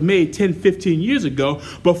something that was made 10, 15 years ago,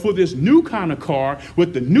 but for this new kind of car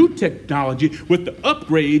with the new technology technology, with the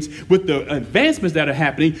upgrades, with the advancements that are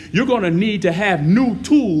happening, you're going to need to have new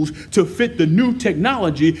tools to fit the new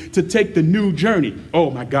technology to take the new journey. Oh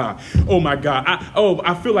my God. Oh my God.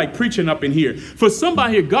 I feel like preaching up in here. For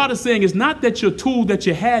somebody here, God is saying it's not that your tool that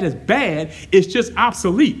you had is bad. It's just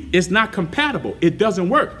obsolete. It's not compatible. It doesn't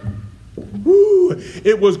work. Woo.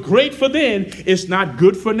 It was great for then. It's not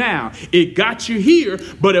good for now. It got you here,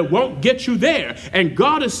 but it won't get you there. And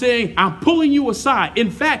God is saying, I'm pulling you aside.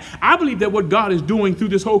 In fact, I believe that what God is doing through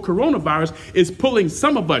this whole coronavirus is pulling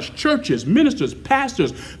some of us, churches, ministers,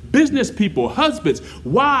 pastors, business people, husbands,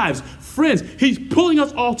 wives, friends. He's pulling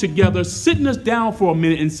us all together, sitting us down for a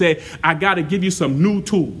minute and say, I got to give you some new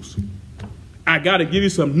tools. I got to give you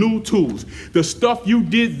some new tools. The stuff you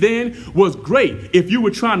did then was great if you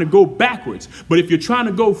were trying to go backwards. But if you're trying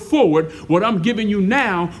to go forward, what I'm giving you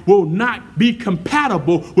now will not be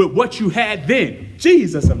compatible with what you had then.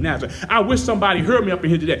 Jesus of Nazareth. I wish somebody heard me up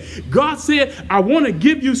in here today. God said, I want to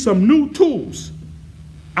give you some new tools.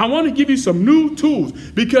 I want to give you some new tools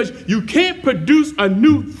because you can't produce a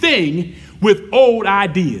new thing with old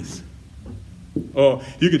ideas. Oh,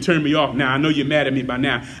 you can turn me off now. I know you're mad at me by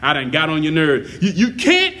now. I done got on your nerve. You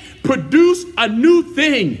can't produce a new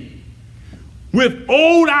thing with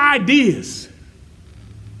old ideas.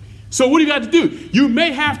 So what do you got to do? You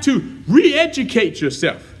may have to re-educate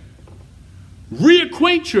yourself,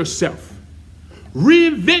 reacquaint yourself,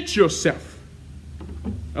 reinvent yourself.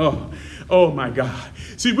 Oh my God.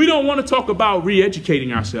 See, we don't want to talk about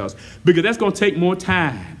re-educating ourselves because that's going to take more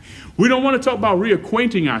time. We don't want to talk about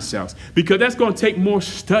reacquainting ourselves because that's going to take more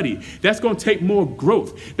study. That's going to take more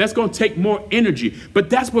growth. That's going to take more energy. But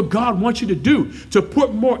that's what God wants you to do, to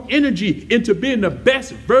put more energy into being the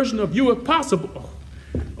best version of you as possible.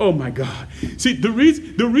 Oh my God. See, the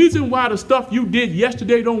reason why the stuff you did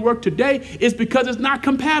yesterday don't work today is because it's not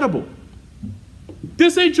compatible.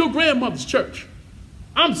 This ain't your grandmother's church.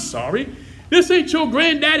 I'm sorry. This ain't your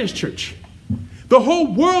granddaddy's church. The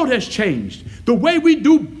whole world has changed. The way we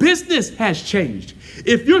do business has changed.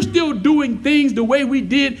 If you're still doing things the way we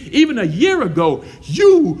did even a year ago,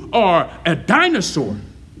 you are a dinosaur.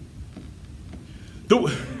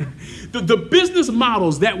 The business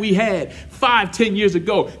models that we had 5-10 years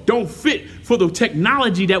ago don't fit for the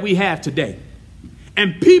technology that we have today.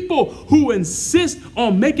 And people who insist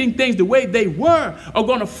on making things the way they were are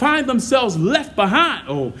going to find themselves left behind.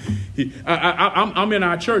 Oh, I'm in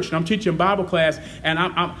our church and I'm teaching Bible class, and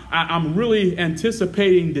I'm really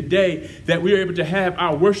anticipating the day that we're able to have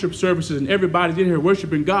our worship services and everybody's in here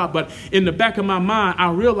worshiping God. But in the back of my mind,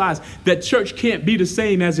 I realize that church can't be the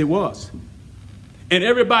same as it was. And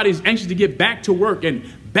everybody's anxious to get back to work and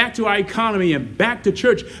back to our economy and back to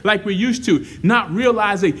church like we used to, not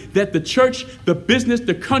realizing that the church, the business,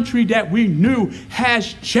 the country that we knew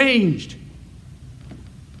has changed.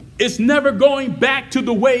 It's never going back to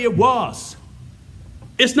the way it was.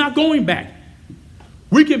 It's not going back.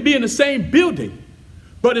 We can be in the same building,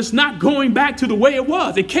 but it's not going back to the way it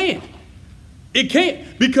was. It can't. It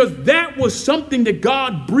can't, because that was something that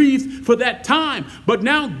God breathed for that time. But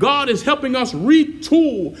now God is helping us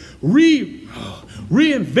retool,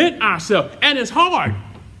 reinvent ourselves. And it's hard.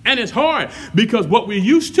 And it's hard because what we're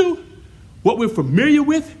used to, what we're familiar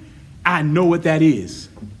with, I know what that is.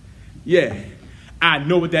 Yeah, I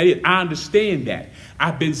know what that is. I understand that.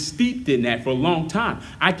 I've been steeped in that for a long time.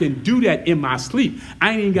 I can do that in my sleep. I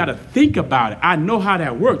ain't even got to think about it. I know how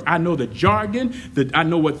that works. I know the jargon. I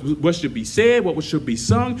know what should be said, what should be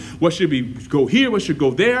sung, what should be go here, what should go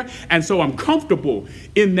there. And so I'm comfortable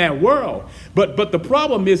in that world. But the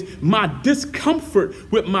problem is my discomfort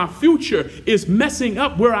with my future is messing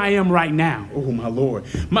up where I am right now. Oh, my Lord.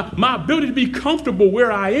 My ability to be comfortable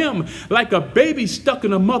where I am, like a baby stuck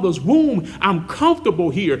in a mother's womb, I'm comfortable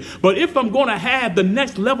here. But if I'm going to have the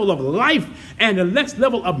next level of life and the next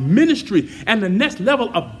level of ministry and the next level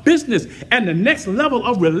of business and the next level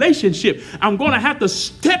of relationship, I'm going to have to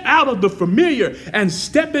step out of the familiar and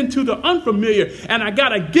step into the unfamiliar. And I got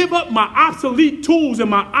to give up my obsolete tools and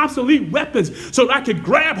my obsolete weapons so that I can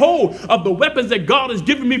grab hold of the weapons that God has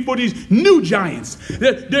given me for these new giants.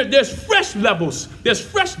 There's fresh levels. There's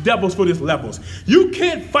fresh devils for these levels. You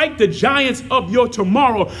can't fight the giants of your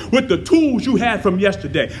tomorrow with the tools you had from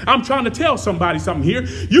yesterday. I'm trying to tell somebody something here.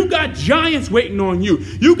 You got giants waiting on you.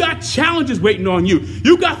 You got challenges waiting on you.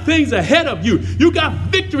 You got things ahead of you. You got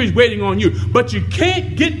victories waiting on you. But you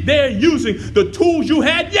can't get there using the tools you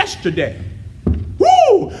had yesterday.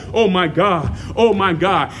 Woo! Oh my God. Oh my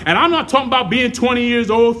God. And I'm not talking about being 20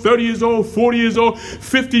 years old, 30 years old, 40 years old,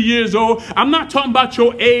 50 years old. I'm not talking about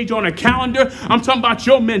your age on a calendar. I'm talking about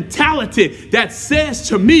your mentality that says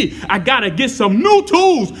to me, I got to get some new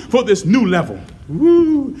tools for this new level.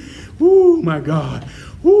 Woo! Woo, my God.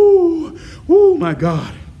 Woo, woo, my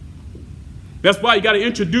God. That's why you got to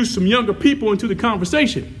introduce some younger people into the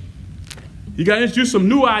conversation. You got to introduce some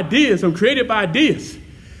new ideas, some creative ideas.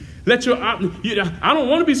 I don't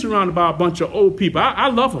want to be surrounded by a bunch of old people. I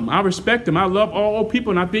love them. I respect them. I love all old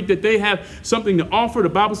people, and I think that they have something to offer. The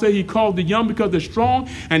Bible says he called the young because they're strong,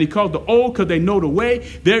 and he called the old because they know the way.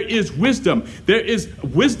 There is wisdom. There is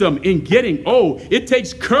wisdom in getting old. It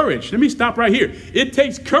takes courage. Let me stop right here. It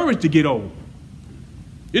takes courage to get old.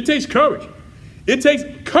 It takes courage. It takes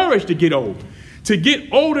courage to get old. To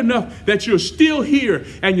get old enough that you're still here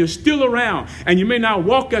and you're still around, and you may not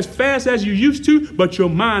walk as fast as you used to, but your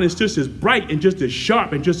mind is just as bright and just as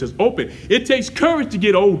sharp and just as open. It takes courage to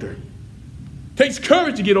get older. It takes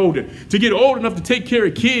courage to get older, to get old enough to take care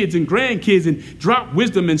of kids and grandkids and drop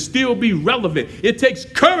wisdom and still be relevant. It takes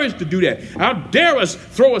courage to do that. How dare us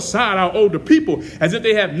throw aside our older people as if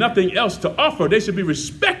they have nothing else to offer? They should be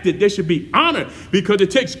respected. They should be honored, because it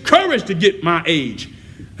takes courage to get my age.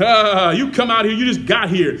 You come out here, you just got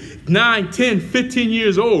here, 9, 10, 15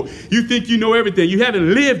 years old. You think you know everything. You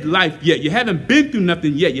haven't lived life yet. You haven't been through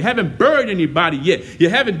nothing yet. You haven't buried anybody yet. You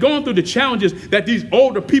haven't gone through the challenges that these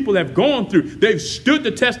older people have gone through. They've stood the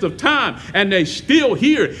test of time, and they're still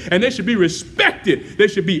here, and they should be respected. They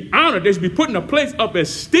should be honored. They should be put in a place of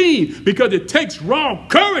esteem, because it takes raw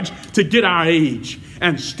courage to get our age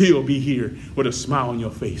and still be here with a smile on your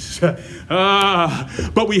face.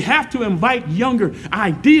 But we have to invite younger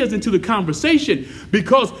ideas into the conversation,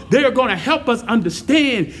 because they are going to help us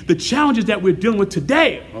understand the challenges that we're dealing with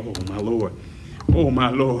today. Oh, my Lord. Oh, my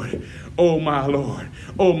Lord. Oh, my Lord.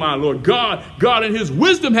 Oh, my Lord. God in his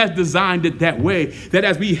wisdom has designed it that way, that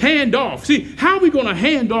as we hand off, see, how are we going to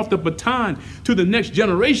hand off the baton to the next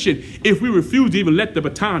generation if we refuse to even let the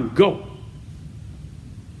baton go?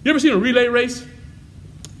 You ever seen a relay race?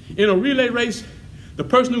 In a relay race, the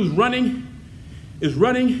person who's running is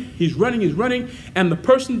running, he's running, and the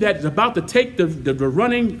person that is about to take the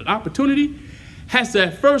running opportunity has to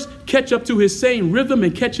at first catch up to his same rhythm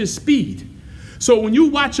and catch his speed. So when you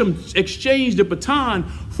watch them exchange the baton,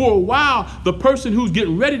 for a while, the person who's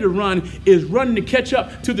getting ready to run is running to catch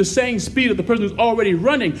up to the same speed of the person who's already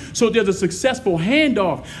running. So there's a successful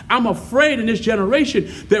handoff. I'm afraid in this generation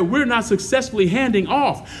that we're not successfully handing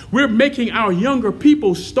off. We're making our younger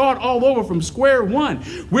people start all over from square one.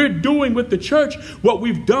 We're doing with the church what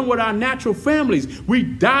we've done with our natural families. We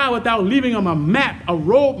die without leaving them a map, a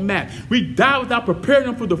road map. We die without preparing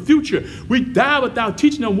them for the future. We die without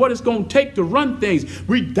teaching them what it's going to take to run things.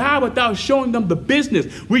 We die without showing them the business.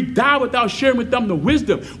 We die without sharing with them the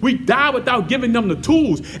wisdom. We die without giving them the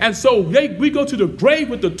tools. And so we go to the grave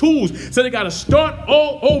with the tools. So they got to start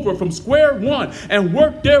all over from square one and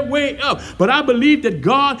work their way up. But I believe that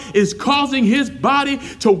God is causing his body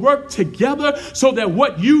to work together so that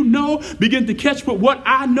what you know begins to catch with what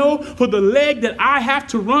I know for the leg that I have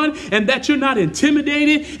to run, and that you're not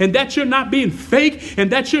intimidated, and that you're not being fake,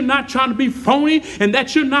 and that you're not trying to be phony, and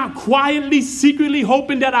that you're not quietly, secretly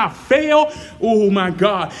hoping that I fail. Oh, my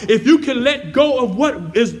God. If you can let go of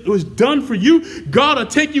what was done for you, God will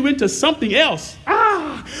take you into something else.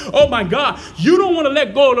 Oh my God. You don't want to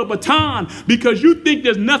let go of the baton because you think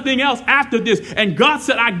there's nothing else after this. And God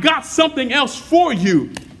said, I got something else for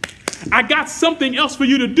you. I got something else for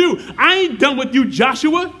you to do. I ain't done with you,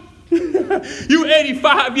 Joshua. You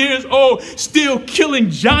 85 years old, still killing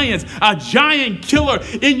giants, a giant killer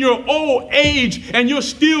in your old age, and you're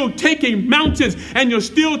still taking mountains and you're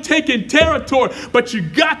still taking territory, but you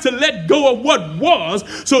got to let go of what was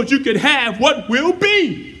so that you can have what will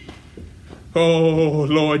be. Oh,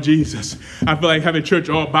 Lord Jesus. I feel like having church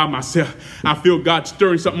all by myself. I feel God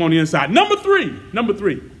stirring something on the inside. Number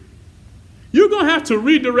three, you're going to have to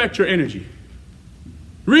redirect your energy.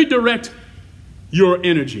 Redirect your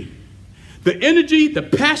energy. The energy, the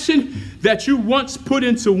passion that you once put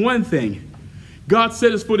into one thing, God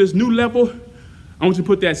said is for this new level. I want you to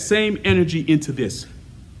put that same energy into this.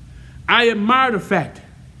 I admire the fact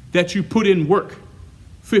that you put in work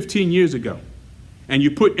 15 years ago, and you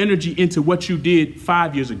put energy into what you did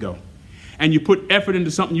 5 years ago, and you put effort into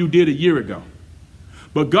something you did a year ago.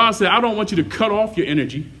 But God said, I don't want you to cut off your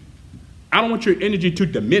energy. I don't want your energy to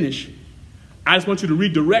diminish. I just want you to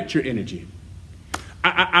redirect your energy.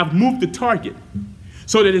 I've moved the target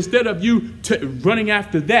so that instead of you running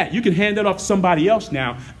after that, you can hand that off to somebody else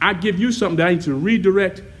now. I give you something that I need to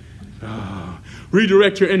redirect.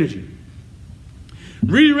 Redirect your energy.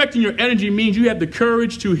 Redirecting your energy means you have the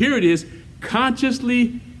courage to, here it is,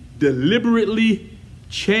 consciously, deliberately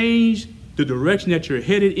change the direction that you're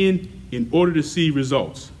headed in order to see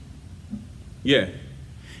results. Yeah.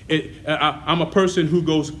 I'm a person who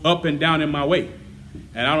goes up and down in my way.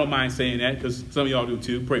 And I don't mind saying that because some of y'all do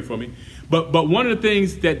too. Pray for me. But one of the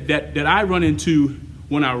things that I run into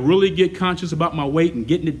when I really get conscious about my weight and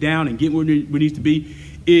getting it down and getting where it needs to be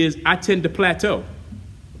is I tend to plateau,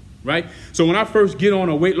 right? So when I first get on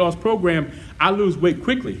a weight loss program, I lose weight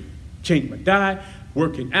quickly. Change my diet,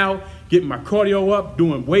 working out, getting my cardio up,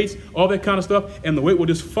 doing weights, all that kind of stuff, and the weight will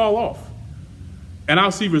just fall off. And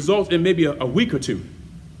I'll see results in maybe a week or two.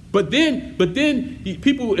 But then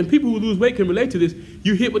people who lose weight can relate to this.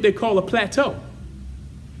 You hit what they call a plateau.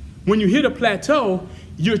 When you hit a plateau,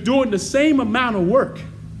 you're doing the same amount of work,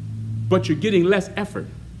 but you're getting less effort.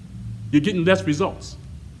 You're getting less results.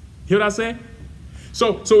 Hear what I say?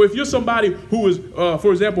 So if you're somebody who is,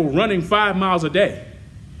 for example, running 5 miles a day,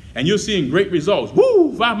 and you're seeing great results,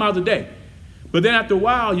 5 miles a day. But then after a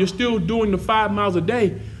while, you're still doing the 5 miles a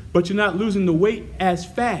day, but you're not losing the weight as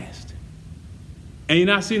fast. And you're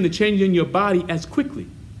not seeing the change in your body as quickly.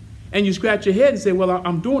 And you scratch your head and say, well,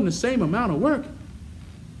 I'm doing the same amount of work,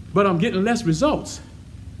 but I'm getting less results.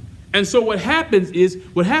 And so what happens is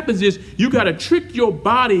you got to trick your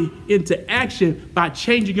body into action by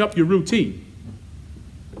changing up your routine.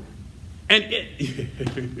 And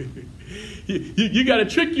you got to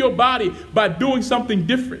trick your body by doing something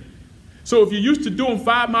different. So if you're used to doing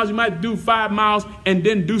 5 miles, you might do 5 miles and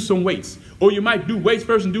then do some weights. Or you might do weights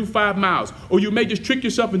first and do 5 miles. Or you may just trick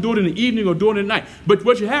yourself and do it in the evening or do it at night. But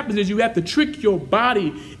what happens is you have to trick your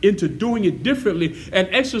body into doing it differently and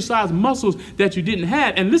exercise muscles that you didn't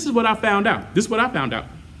have. And this is what I found out.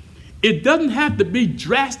 It doesn't have to be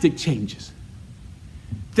drastic changes.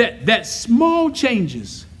 That small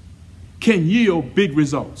changes can yield big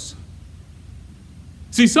results.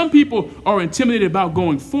 See, some people are intimidated about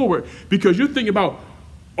going forward because you're thinking about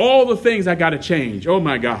all the things I got to change. Oh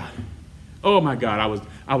my God.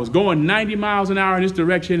 I was going 90 miles an hour in this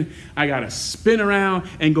direction. I got to spin around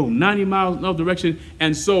and go 90 miles in another direction.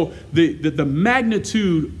 And so the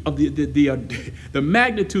magnitude of the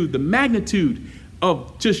magnitude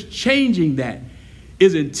of just changing that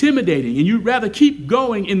is intimidating. And you'd rather keep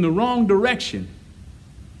going in the wrong direction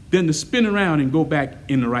than to spin around and go back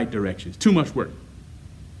in the right direction. It's too much work.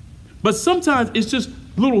 But sometimes it's just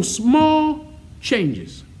little small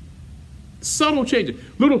changes, subtle changes.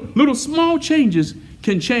 Little small changes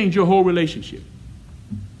can change your whole relationship.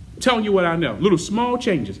 I'm telling you what I know. Little small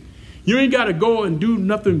changes. You ain't got to go and do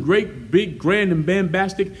nothing great, big, grand, and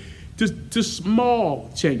bombastic. Just small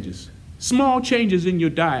changes. Small changes in your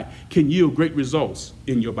diet can yield great results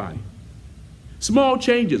in your body. Small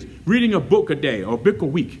changes, reading a book a day or a book a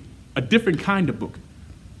week, a different kind of book,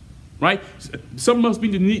 right? Some must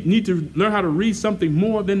need to learn how to read something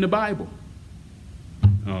more than the Bible.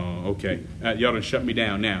 Oh, okay. Y'all done shut me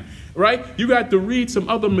down now, right? You got to read some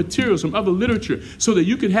other material, some other literature, so that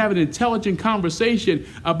you can have an intelligent conversation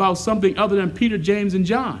about something other than Peter, James, and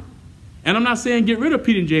John. And I'm not saying get rid of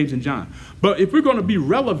Peter, James, and John. But if we're going to be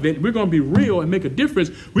relevant, we're going to be real and make a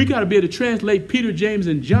difference, we got to be able to translate Peter, James,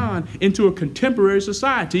 and John into a contemporary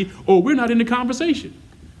society, or we're not in the conversation.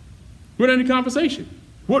 We're not in the conversation.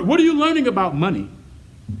 What are you learning about money?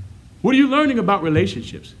 What are you learning about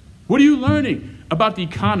relationships? What are you learning about the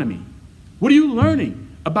economy? What are you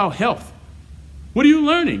learning about health? What are you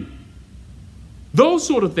learning? Those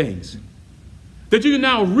sort of things that you can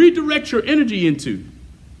now redirect your energy into.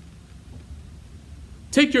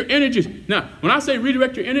 Take your energies. Now, when I say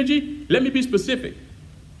redirect your energy, let me be specific.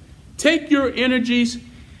 Take your energies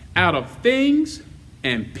out of things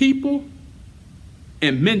and people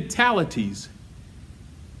and mentalities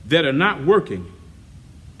that are not working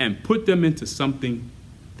and put them into something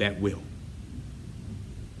that will.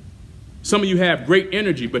 Some of you have great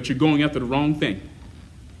energy, but you're going after the wrong thing.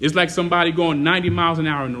 It's like somebody going 90 miles an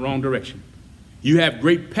hour in the wrong direction. You have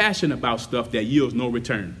great passion about stuff that yields no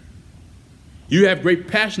return. You have great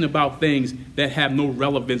passion about things that have no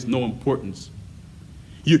relevance, no importance.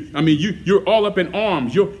 You're all up in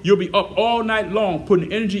arms. You'll be up all night long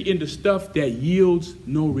putting energy into stuff that yields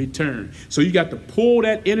no return. So you got to pull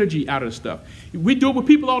that energy out of the stuff. We do it with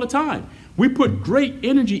people all the time. We put great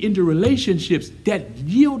energy into relationships that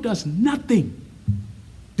yield us nothing.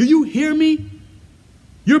 Do you hear me?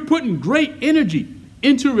 You're putting great energy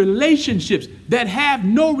into relationships that have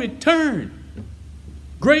no return.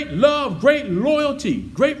 Great love, great loyalty,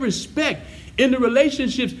 great respect in the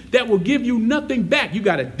relationships that will give you nothing back. You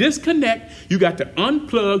got to disconnect. You got to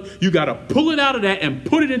unplug. You got to pull it out of that and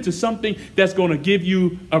put it into something that's going to give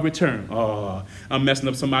you a return. Oh, I'm messing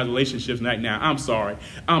up somebody's relationships right now. I'm sorry.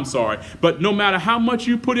 But no matter how much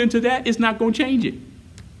you put into that, it's not going to change it.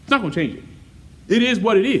 It's not going to change it. It is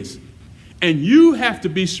what it is. And you have to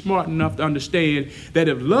be smart enough to understand that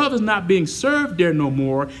if love is not being served there no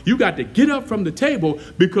more, you got to get up from the table,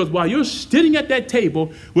 because while you're sitting at that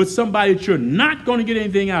table with somebody that you're not going to get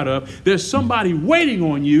anything out of, there's somebody waiting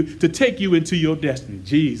on you to take you into your destiny.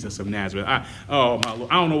 Jesus of Nazareth. Oh, my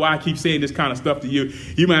Lord. I don't know why I keep saying this kind of stuff to you.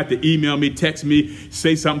 You might have to email me, text me,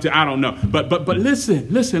 say something I don't know. But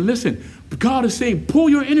listen. God is saying, pull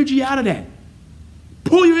your energy out of that.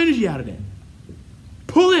 Pull your energy out of that.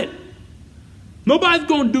 Pull it. Nobody's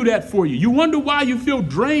going to do that for you. You wonder why you feel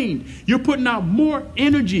drained. You're putting out more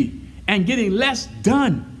energy and getting less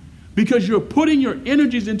done because you're putting your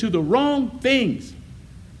energies into the wrong things.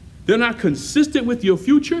 They're not consistent with your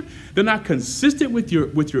future. They're not consistent with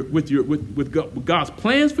God's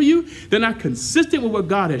plans for you. They're not consistent with what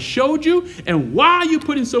God has showed you. And why are you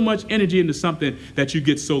putting so much energy into something that you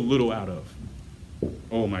get so little out of?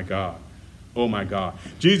 Oh my God. Oh my God.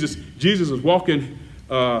 Jesus was walking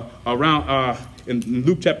around in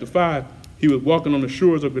Luke chapter 5. He was walking on the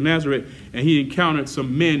shores of Gennesaret, and he encountered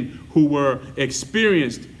some men who were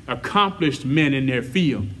experienced, accomplished men in their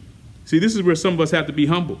field. See, this is where some of us have to be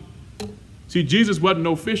humble. See, Jesus wasn't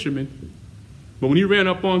no fisherman, but when he ran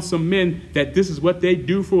up on some men that this is what they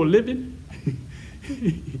do for a living,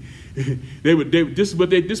 this is what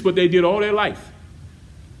they did all their life.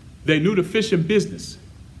 They knew the fishing business.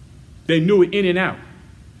 They knew it in and out.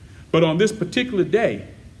 But on this particular day,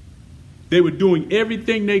 they were doing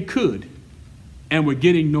everything they could and were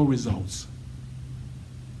getting no results.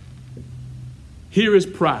 Here is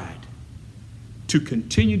pride, to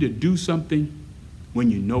continue to do something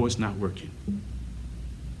when you know it's not working.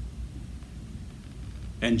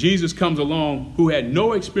 And Jesus comes along, who had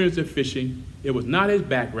no experience of fishing, it was not his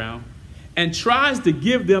background, and tries to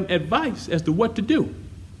give them advice as to what to do.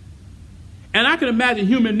 And I can imagine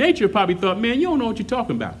human nature probably thought, man, you don't know what you're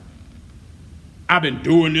talking about. I've been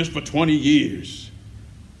doing this for 20 years.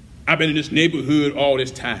 I've been in this neighborhood all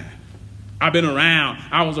this time. I've been around.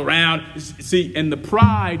 I was around. See, and the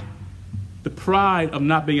pride of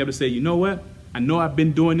not being able to say, you know what? I know I've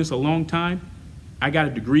been doing this a long time. I got a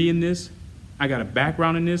degree in this. I got a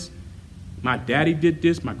background in this. My daddy did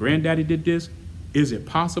this. My granddaddy did this. Is it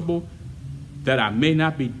possible that I may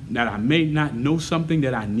not know something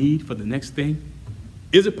that I need for the next thing?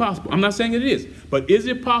 Is it possible? I'm not saying it is, but is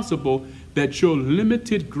it possible that your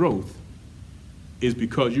limited growth is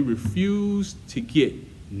because you refuse to get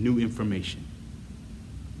new information?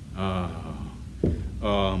 Oh,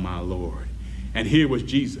 my Lord. And here was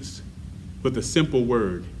Jesus with a simple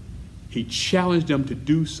word. He challenged them to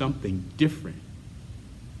do something different.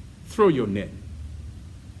 Throw your net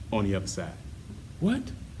on the other side. What?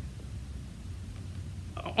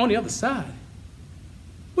 On the other side?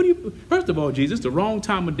 First of all, Jesus, it's the wrong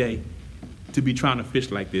time of day to be trying to fish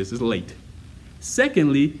like this. It's late.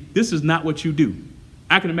 Secondly, this is not what you do.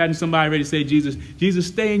 I can imagine somebody ready to say, Jesus,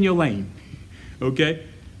 stay in your lane. Okay?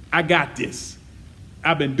 I got this.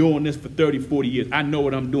 I've been doing this for 30, 40 years. I know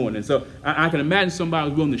what I'm doing. And so I can imagine somebody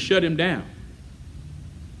was willing to shut him down.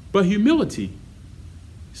 But humility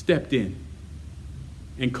stepped in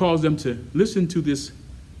and caused them to listen to this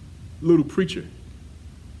little preacher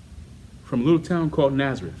from a little town called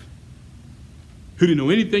Nazareth, who didn't know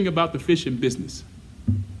anything about the fishing business,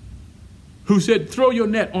 who said, throw your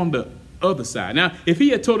net on the other side. Now, if he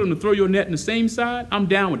had told him to throw your net in the same side, I'm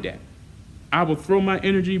down with that. I will throw my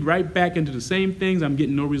energy right back into the same things I'm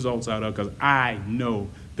getting no results out of because I know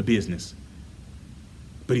the business.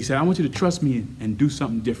 But he said, I want you to trust me and do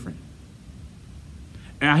something different.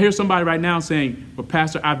 And I hear somebody right now saying, well,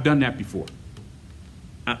 Pastor, I've done that before.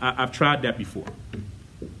 I've tried that before.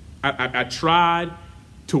 I tried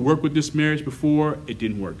to work with this marriage before. It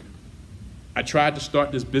didn't work. I tried to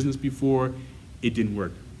start this business before. It didn't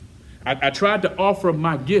work. I tried to offer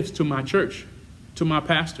my gifts to my church, to my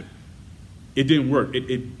pastor. It didn't work.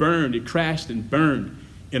 It burned. It crashed and burned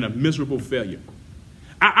in a miserable failure.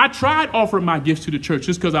 I tried offering my gifts to the church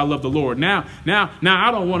just because I love the Lord. Now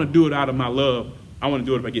I don't want to do it out of my love. I want to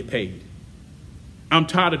do it if I get paid. I'm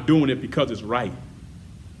tired of doing it because it's right.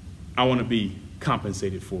 I want to be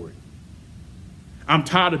compensated for it. I'm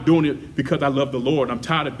tired of doing it because I love the Lord. I'm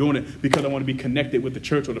tired of doing it because I want to be connected with the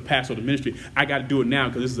church or the pastor or the ministry. I got to do it now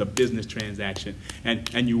because this is a business transaction.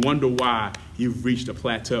 And you wonder why you've reached a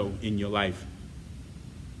plateau in your life,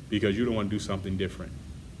 because you don't want to do something different.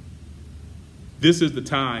 This is the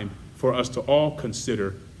time for us to all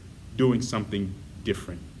consider doing something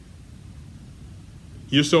different.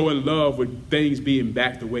 You're so in love with things being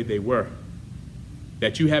back the way they were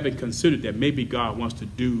that you haven't considered that maybe God wants to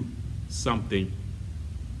do something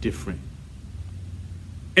different.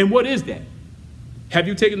 And what is that? Have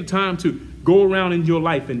you taken the time to go around in your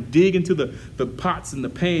life and dig into the pots and the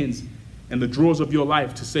pans and the drawers of your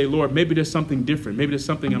life to say, Lord, maybe there's something different. Maybe there's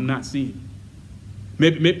something I'm not seeing.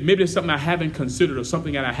 Maybe there's something I haven't considered or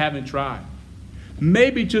something that I haven't tried.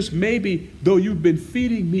 Maybe, just maybe, though you've been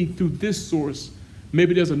feeding me through this source,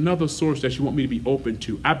 maybe there's another source that you want me to be open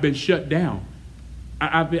to. I've been shut down.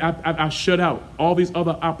 I've shut out all these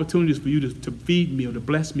other opportunities for you to feed me or to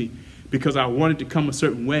bless me because I wanted to come a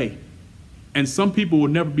certain way. And some people will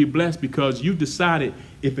never be blessed because you've decided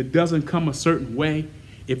if it doesn't come a certain way,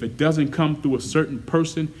 if it doesn't come through a certain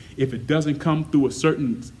person, if it doesn't come through a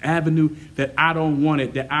certain avenue, that I don't want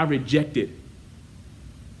it, that I reject it.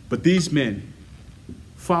 But these men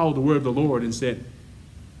followed the word of the Lord and said,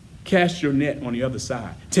 cast your net on the other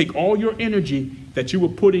side. Take all your energy that you were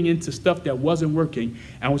putting into stuff that wasn't working,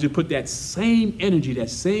 and I want you to put that same energy,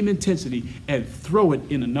 that same intensity, and throw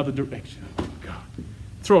it in another direction. Oh, God.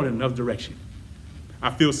 Throw it in another direction.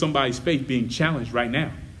 I feel somebody's faith being challenged right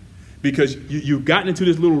now because you've gotten into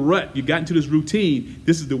this little rut. You've gotten into this routine.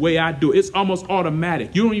 This is the way I do it. It's almost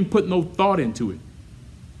automatic. You don't even put no thought into it.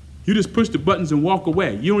 You just push the buttons and walk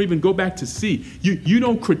away. You don't even go back to see. You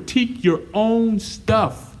don't critique your own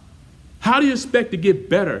stuff. How do you expect to get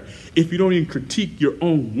better if you don't even critique your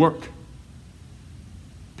own work?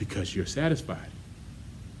 Because you're satisfied.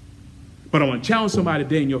 But I want to challenge somebody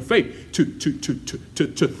today in your faith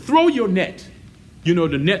to throw your net. You know,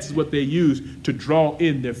 the nets is what they use to draw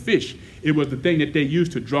in their fish. It was the thing that they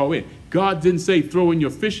used to draw in. God didn't say throw in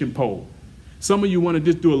your fishing pole. Some of you want to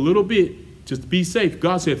just do a little bit, just be safe.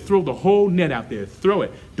 God said throw the whole net out there. Throw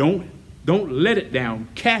it. Don't let it down.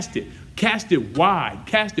 Cast it. Cast it wide,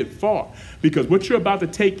 cast it far, because what you're about to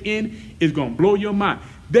take in is going to blow your mind.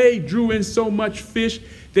 They drew in so much fish,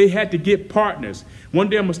 they had to get partners. One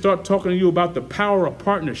day I'm going to start talking to you about the power of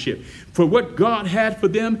partnership. For what God had for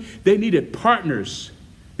them, they needed partners.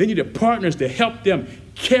 They needed partners to help them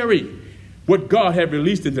carry what God had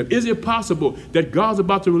released in them. Is it possible that God's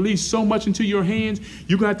about to release so much into your hands,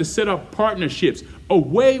 you're going to have to set up partnerships?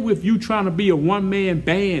 Away with you trying to be a one-man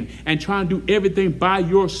band and trying to do everything by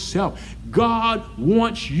yourself. God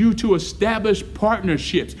wants you to establish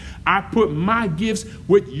partnerships. I put my gifts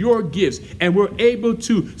with your gifts, and we're able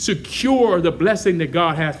to secure the blessing that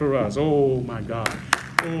God has for us. Oh, my God.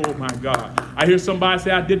 Oh, my God. I hear somebody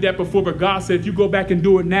say, I did that before, but God said, if you go back and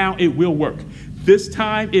do it now, it will work. This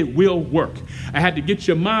time, it will work. I had to get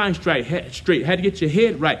your mind straight, had to get your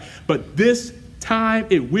head right, but this time,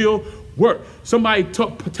 it will work. Somebody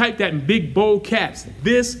type that in big, bold caps.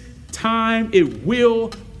 This time, it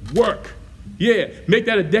will work. Yeah, make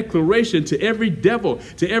that a declaration to every devil,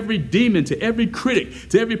 to every demon, to every critic,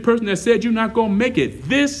 to every person that said you're not going to make it.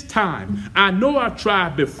 This time, I know I've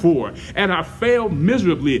tried before and I failed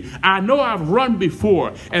miserably. I know I've run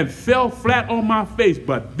before and fell flat on my face,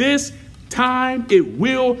 but this time it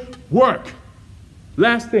will work.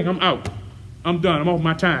 Last thing, I'm out. I'm done. I'm off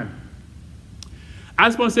my time. I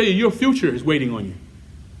just want to say to you, your future is waiting on you.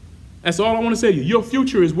 That's all I want to say to you. Your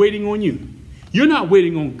future is waiting on you. You're not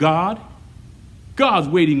waiting on God. God's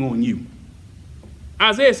waiting on you.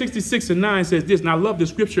 Isaiah 66:9 says this, and I love the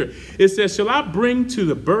scripture. It says, shall I bring to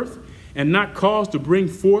the birth and not cause to bring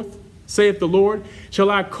forth, saith the Lord?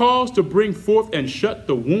 Shall I cause to bring forth and shut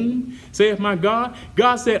the womb, saith my God?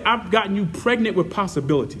 God said, I've gotten you pregnant with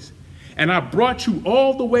possibilities, and I brought you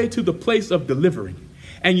all the way to the place of delivering.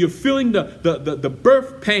 And you're feeling the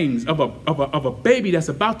birth pangs of a baby that's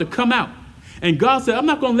about to come out. And God said, I'm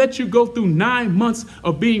not going to let you go through 9 months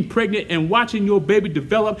of being pregnant and watching your baby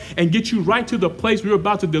develop and get you right to the place we're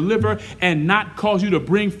about to deliver and not cause you to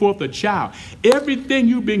bring forth a child. Everything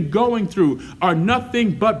you've been going through are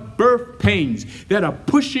nothing but birth pains that are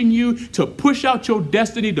pushing you to push out your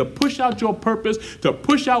destiny, to push out your purpose, to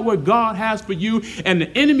push out what God has for you. And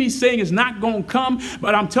the enemy's saying it's not going to come.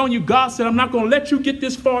 But I'm telling you, God said, I'm not going to let you get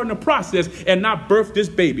this far in the process and not birth this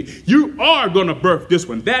baby. You are going to birth this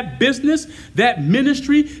one. That business, that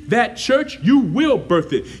ministry, that church, you will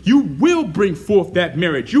birth it. You will bring forth that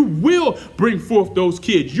marriage. You will bring forth those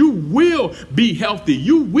kids. You will be healthy.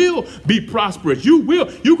 You will be prosperous. You're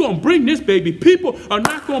going to bring this baby. People are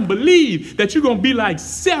not going to believe that you're going to be like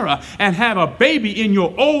Sarah and have a baby in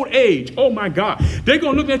your old age. Oh my God. They're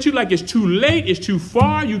going to look at you like it's too late. It's too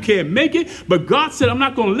far. You can't make it. But God said, I'm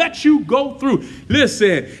not going to let you go through.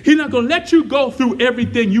 Listen, he's not going to let you go through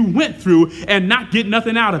everything you went through and not get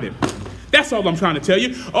nothing out of it. That's all I'm trying to tell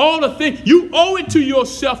you. All the things, you owe it to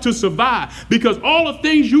yourself to survive, because all the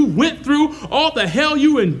things you went through, all the hell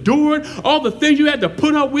you endured, all the things you had to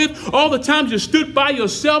put up with, all the times you stood by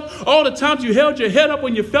yourself, all the times you held your head up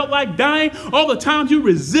when you felt like dying, all the times you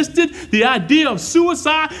resisted the idea of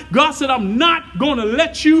suicide. God said, I'm not going to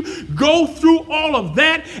let you go through all of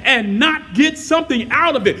that and not get something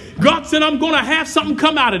out of it. God said, I'm going to have something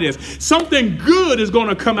come out of this. Something good is going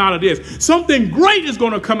to come out of this. Something great is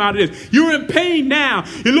going to come out of this. You're in pain now.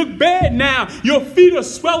 You look bad now. Your feet are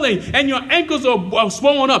swelling and your ankles are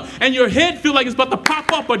swollen up and your head feels like it's about to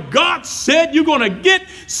pop up. But God said you're going to get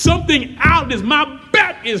something out of this. My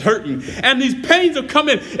back is hurting and these pains are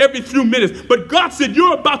coming every few minutes. But God said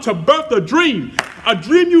you're about to birth a dream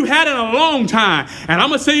you had in a long time. And I'm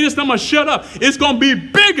going to say this and I'm going to shut up. It's going to be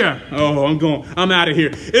bigger. Oh, I'm out of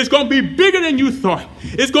here. It's going to be bigger than you thought.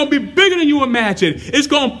 It's going to be bigger than you imagined. It's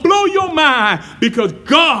going to blow your mind, because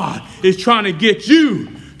God is trying to get you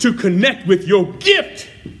to connect with your gift.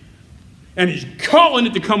 And he's calling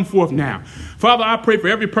it to come forth now. Father, I pray for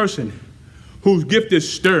every person whose gift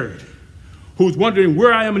is stirred, who's wondering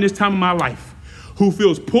where I am in this time of my life, who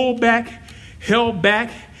feels pulled back, held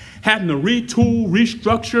back, having to retool,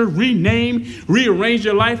 restructure, rename, rearrange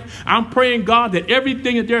their life. I'm praying, God, that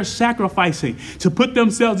everything that they're sacrificing to put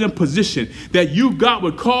themselves in position, that you, God,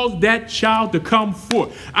 would cause that child to come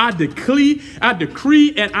forth. I decree,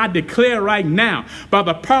 and I declare right now, by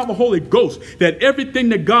the power of the Holy Ghost, that everything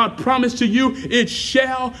that God promised to you, it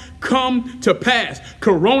shall come to pass.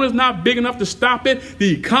 Corona's not big enough to stop it.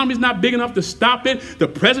 The economy's not big enough to stop it. The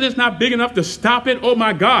president's not big enough to stop it. Oh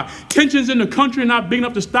my God. Tensions in the country are not big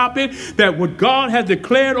enough to stop it. That what God has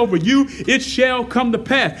declared over you, it shall come to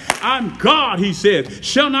pass. I'm God, he says,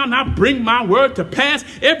 shall not bring my word to pass.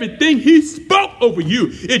 Everything he spoke over you,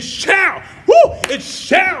 it shall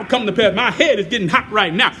come to pass. My head is getting hot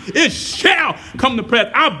right now. It shall come to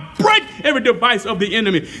pass. I break every device of the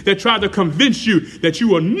enemy that tried to convince you that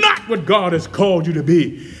you are not what God has called you to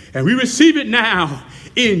be. And we receive it now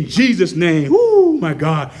in Jesus' name. Oh my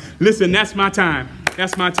God. Listen, that's my time.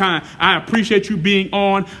 That's my time. I appreciate you being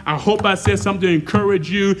on. I hope I said something to encourage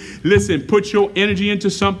you. Listen, put your energy into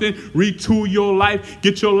something. Retool your life.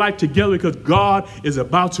 Get your life together, because God is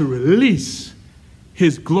about to release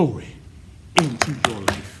his glory into your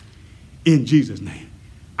life. In Jesus' name.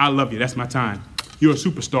 I love you. That's my time. You're a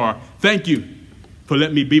superstar. Thank you for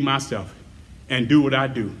letting me be myself and do what I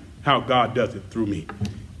do, how God does it through me.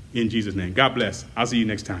 In Jesus' name. God bless. I'll see you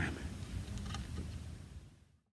next time.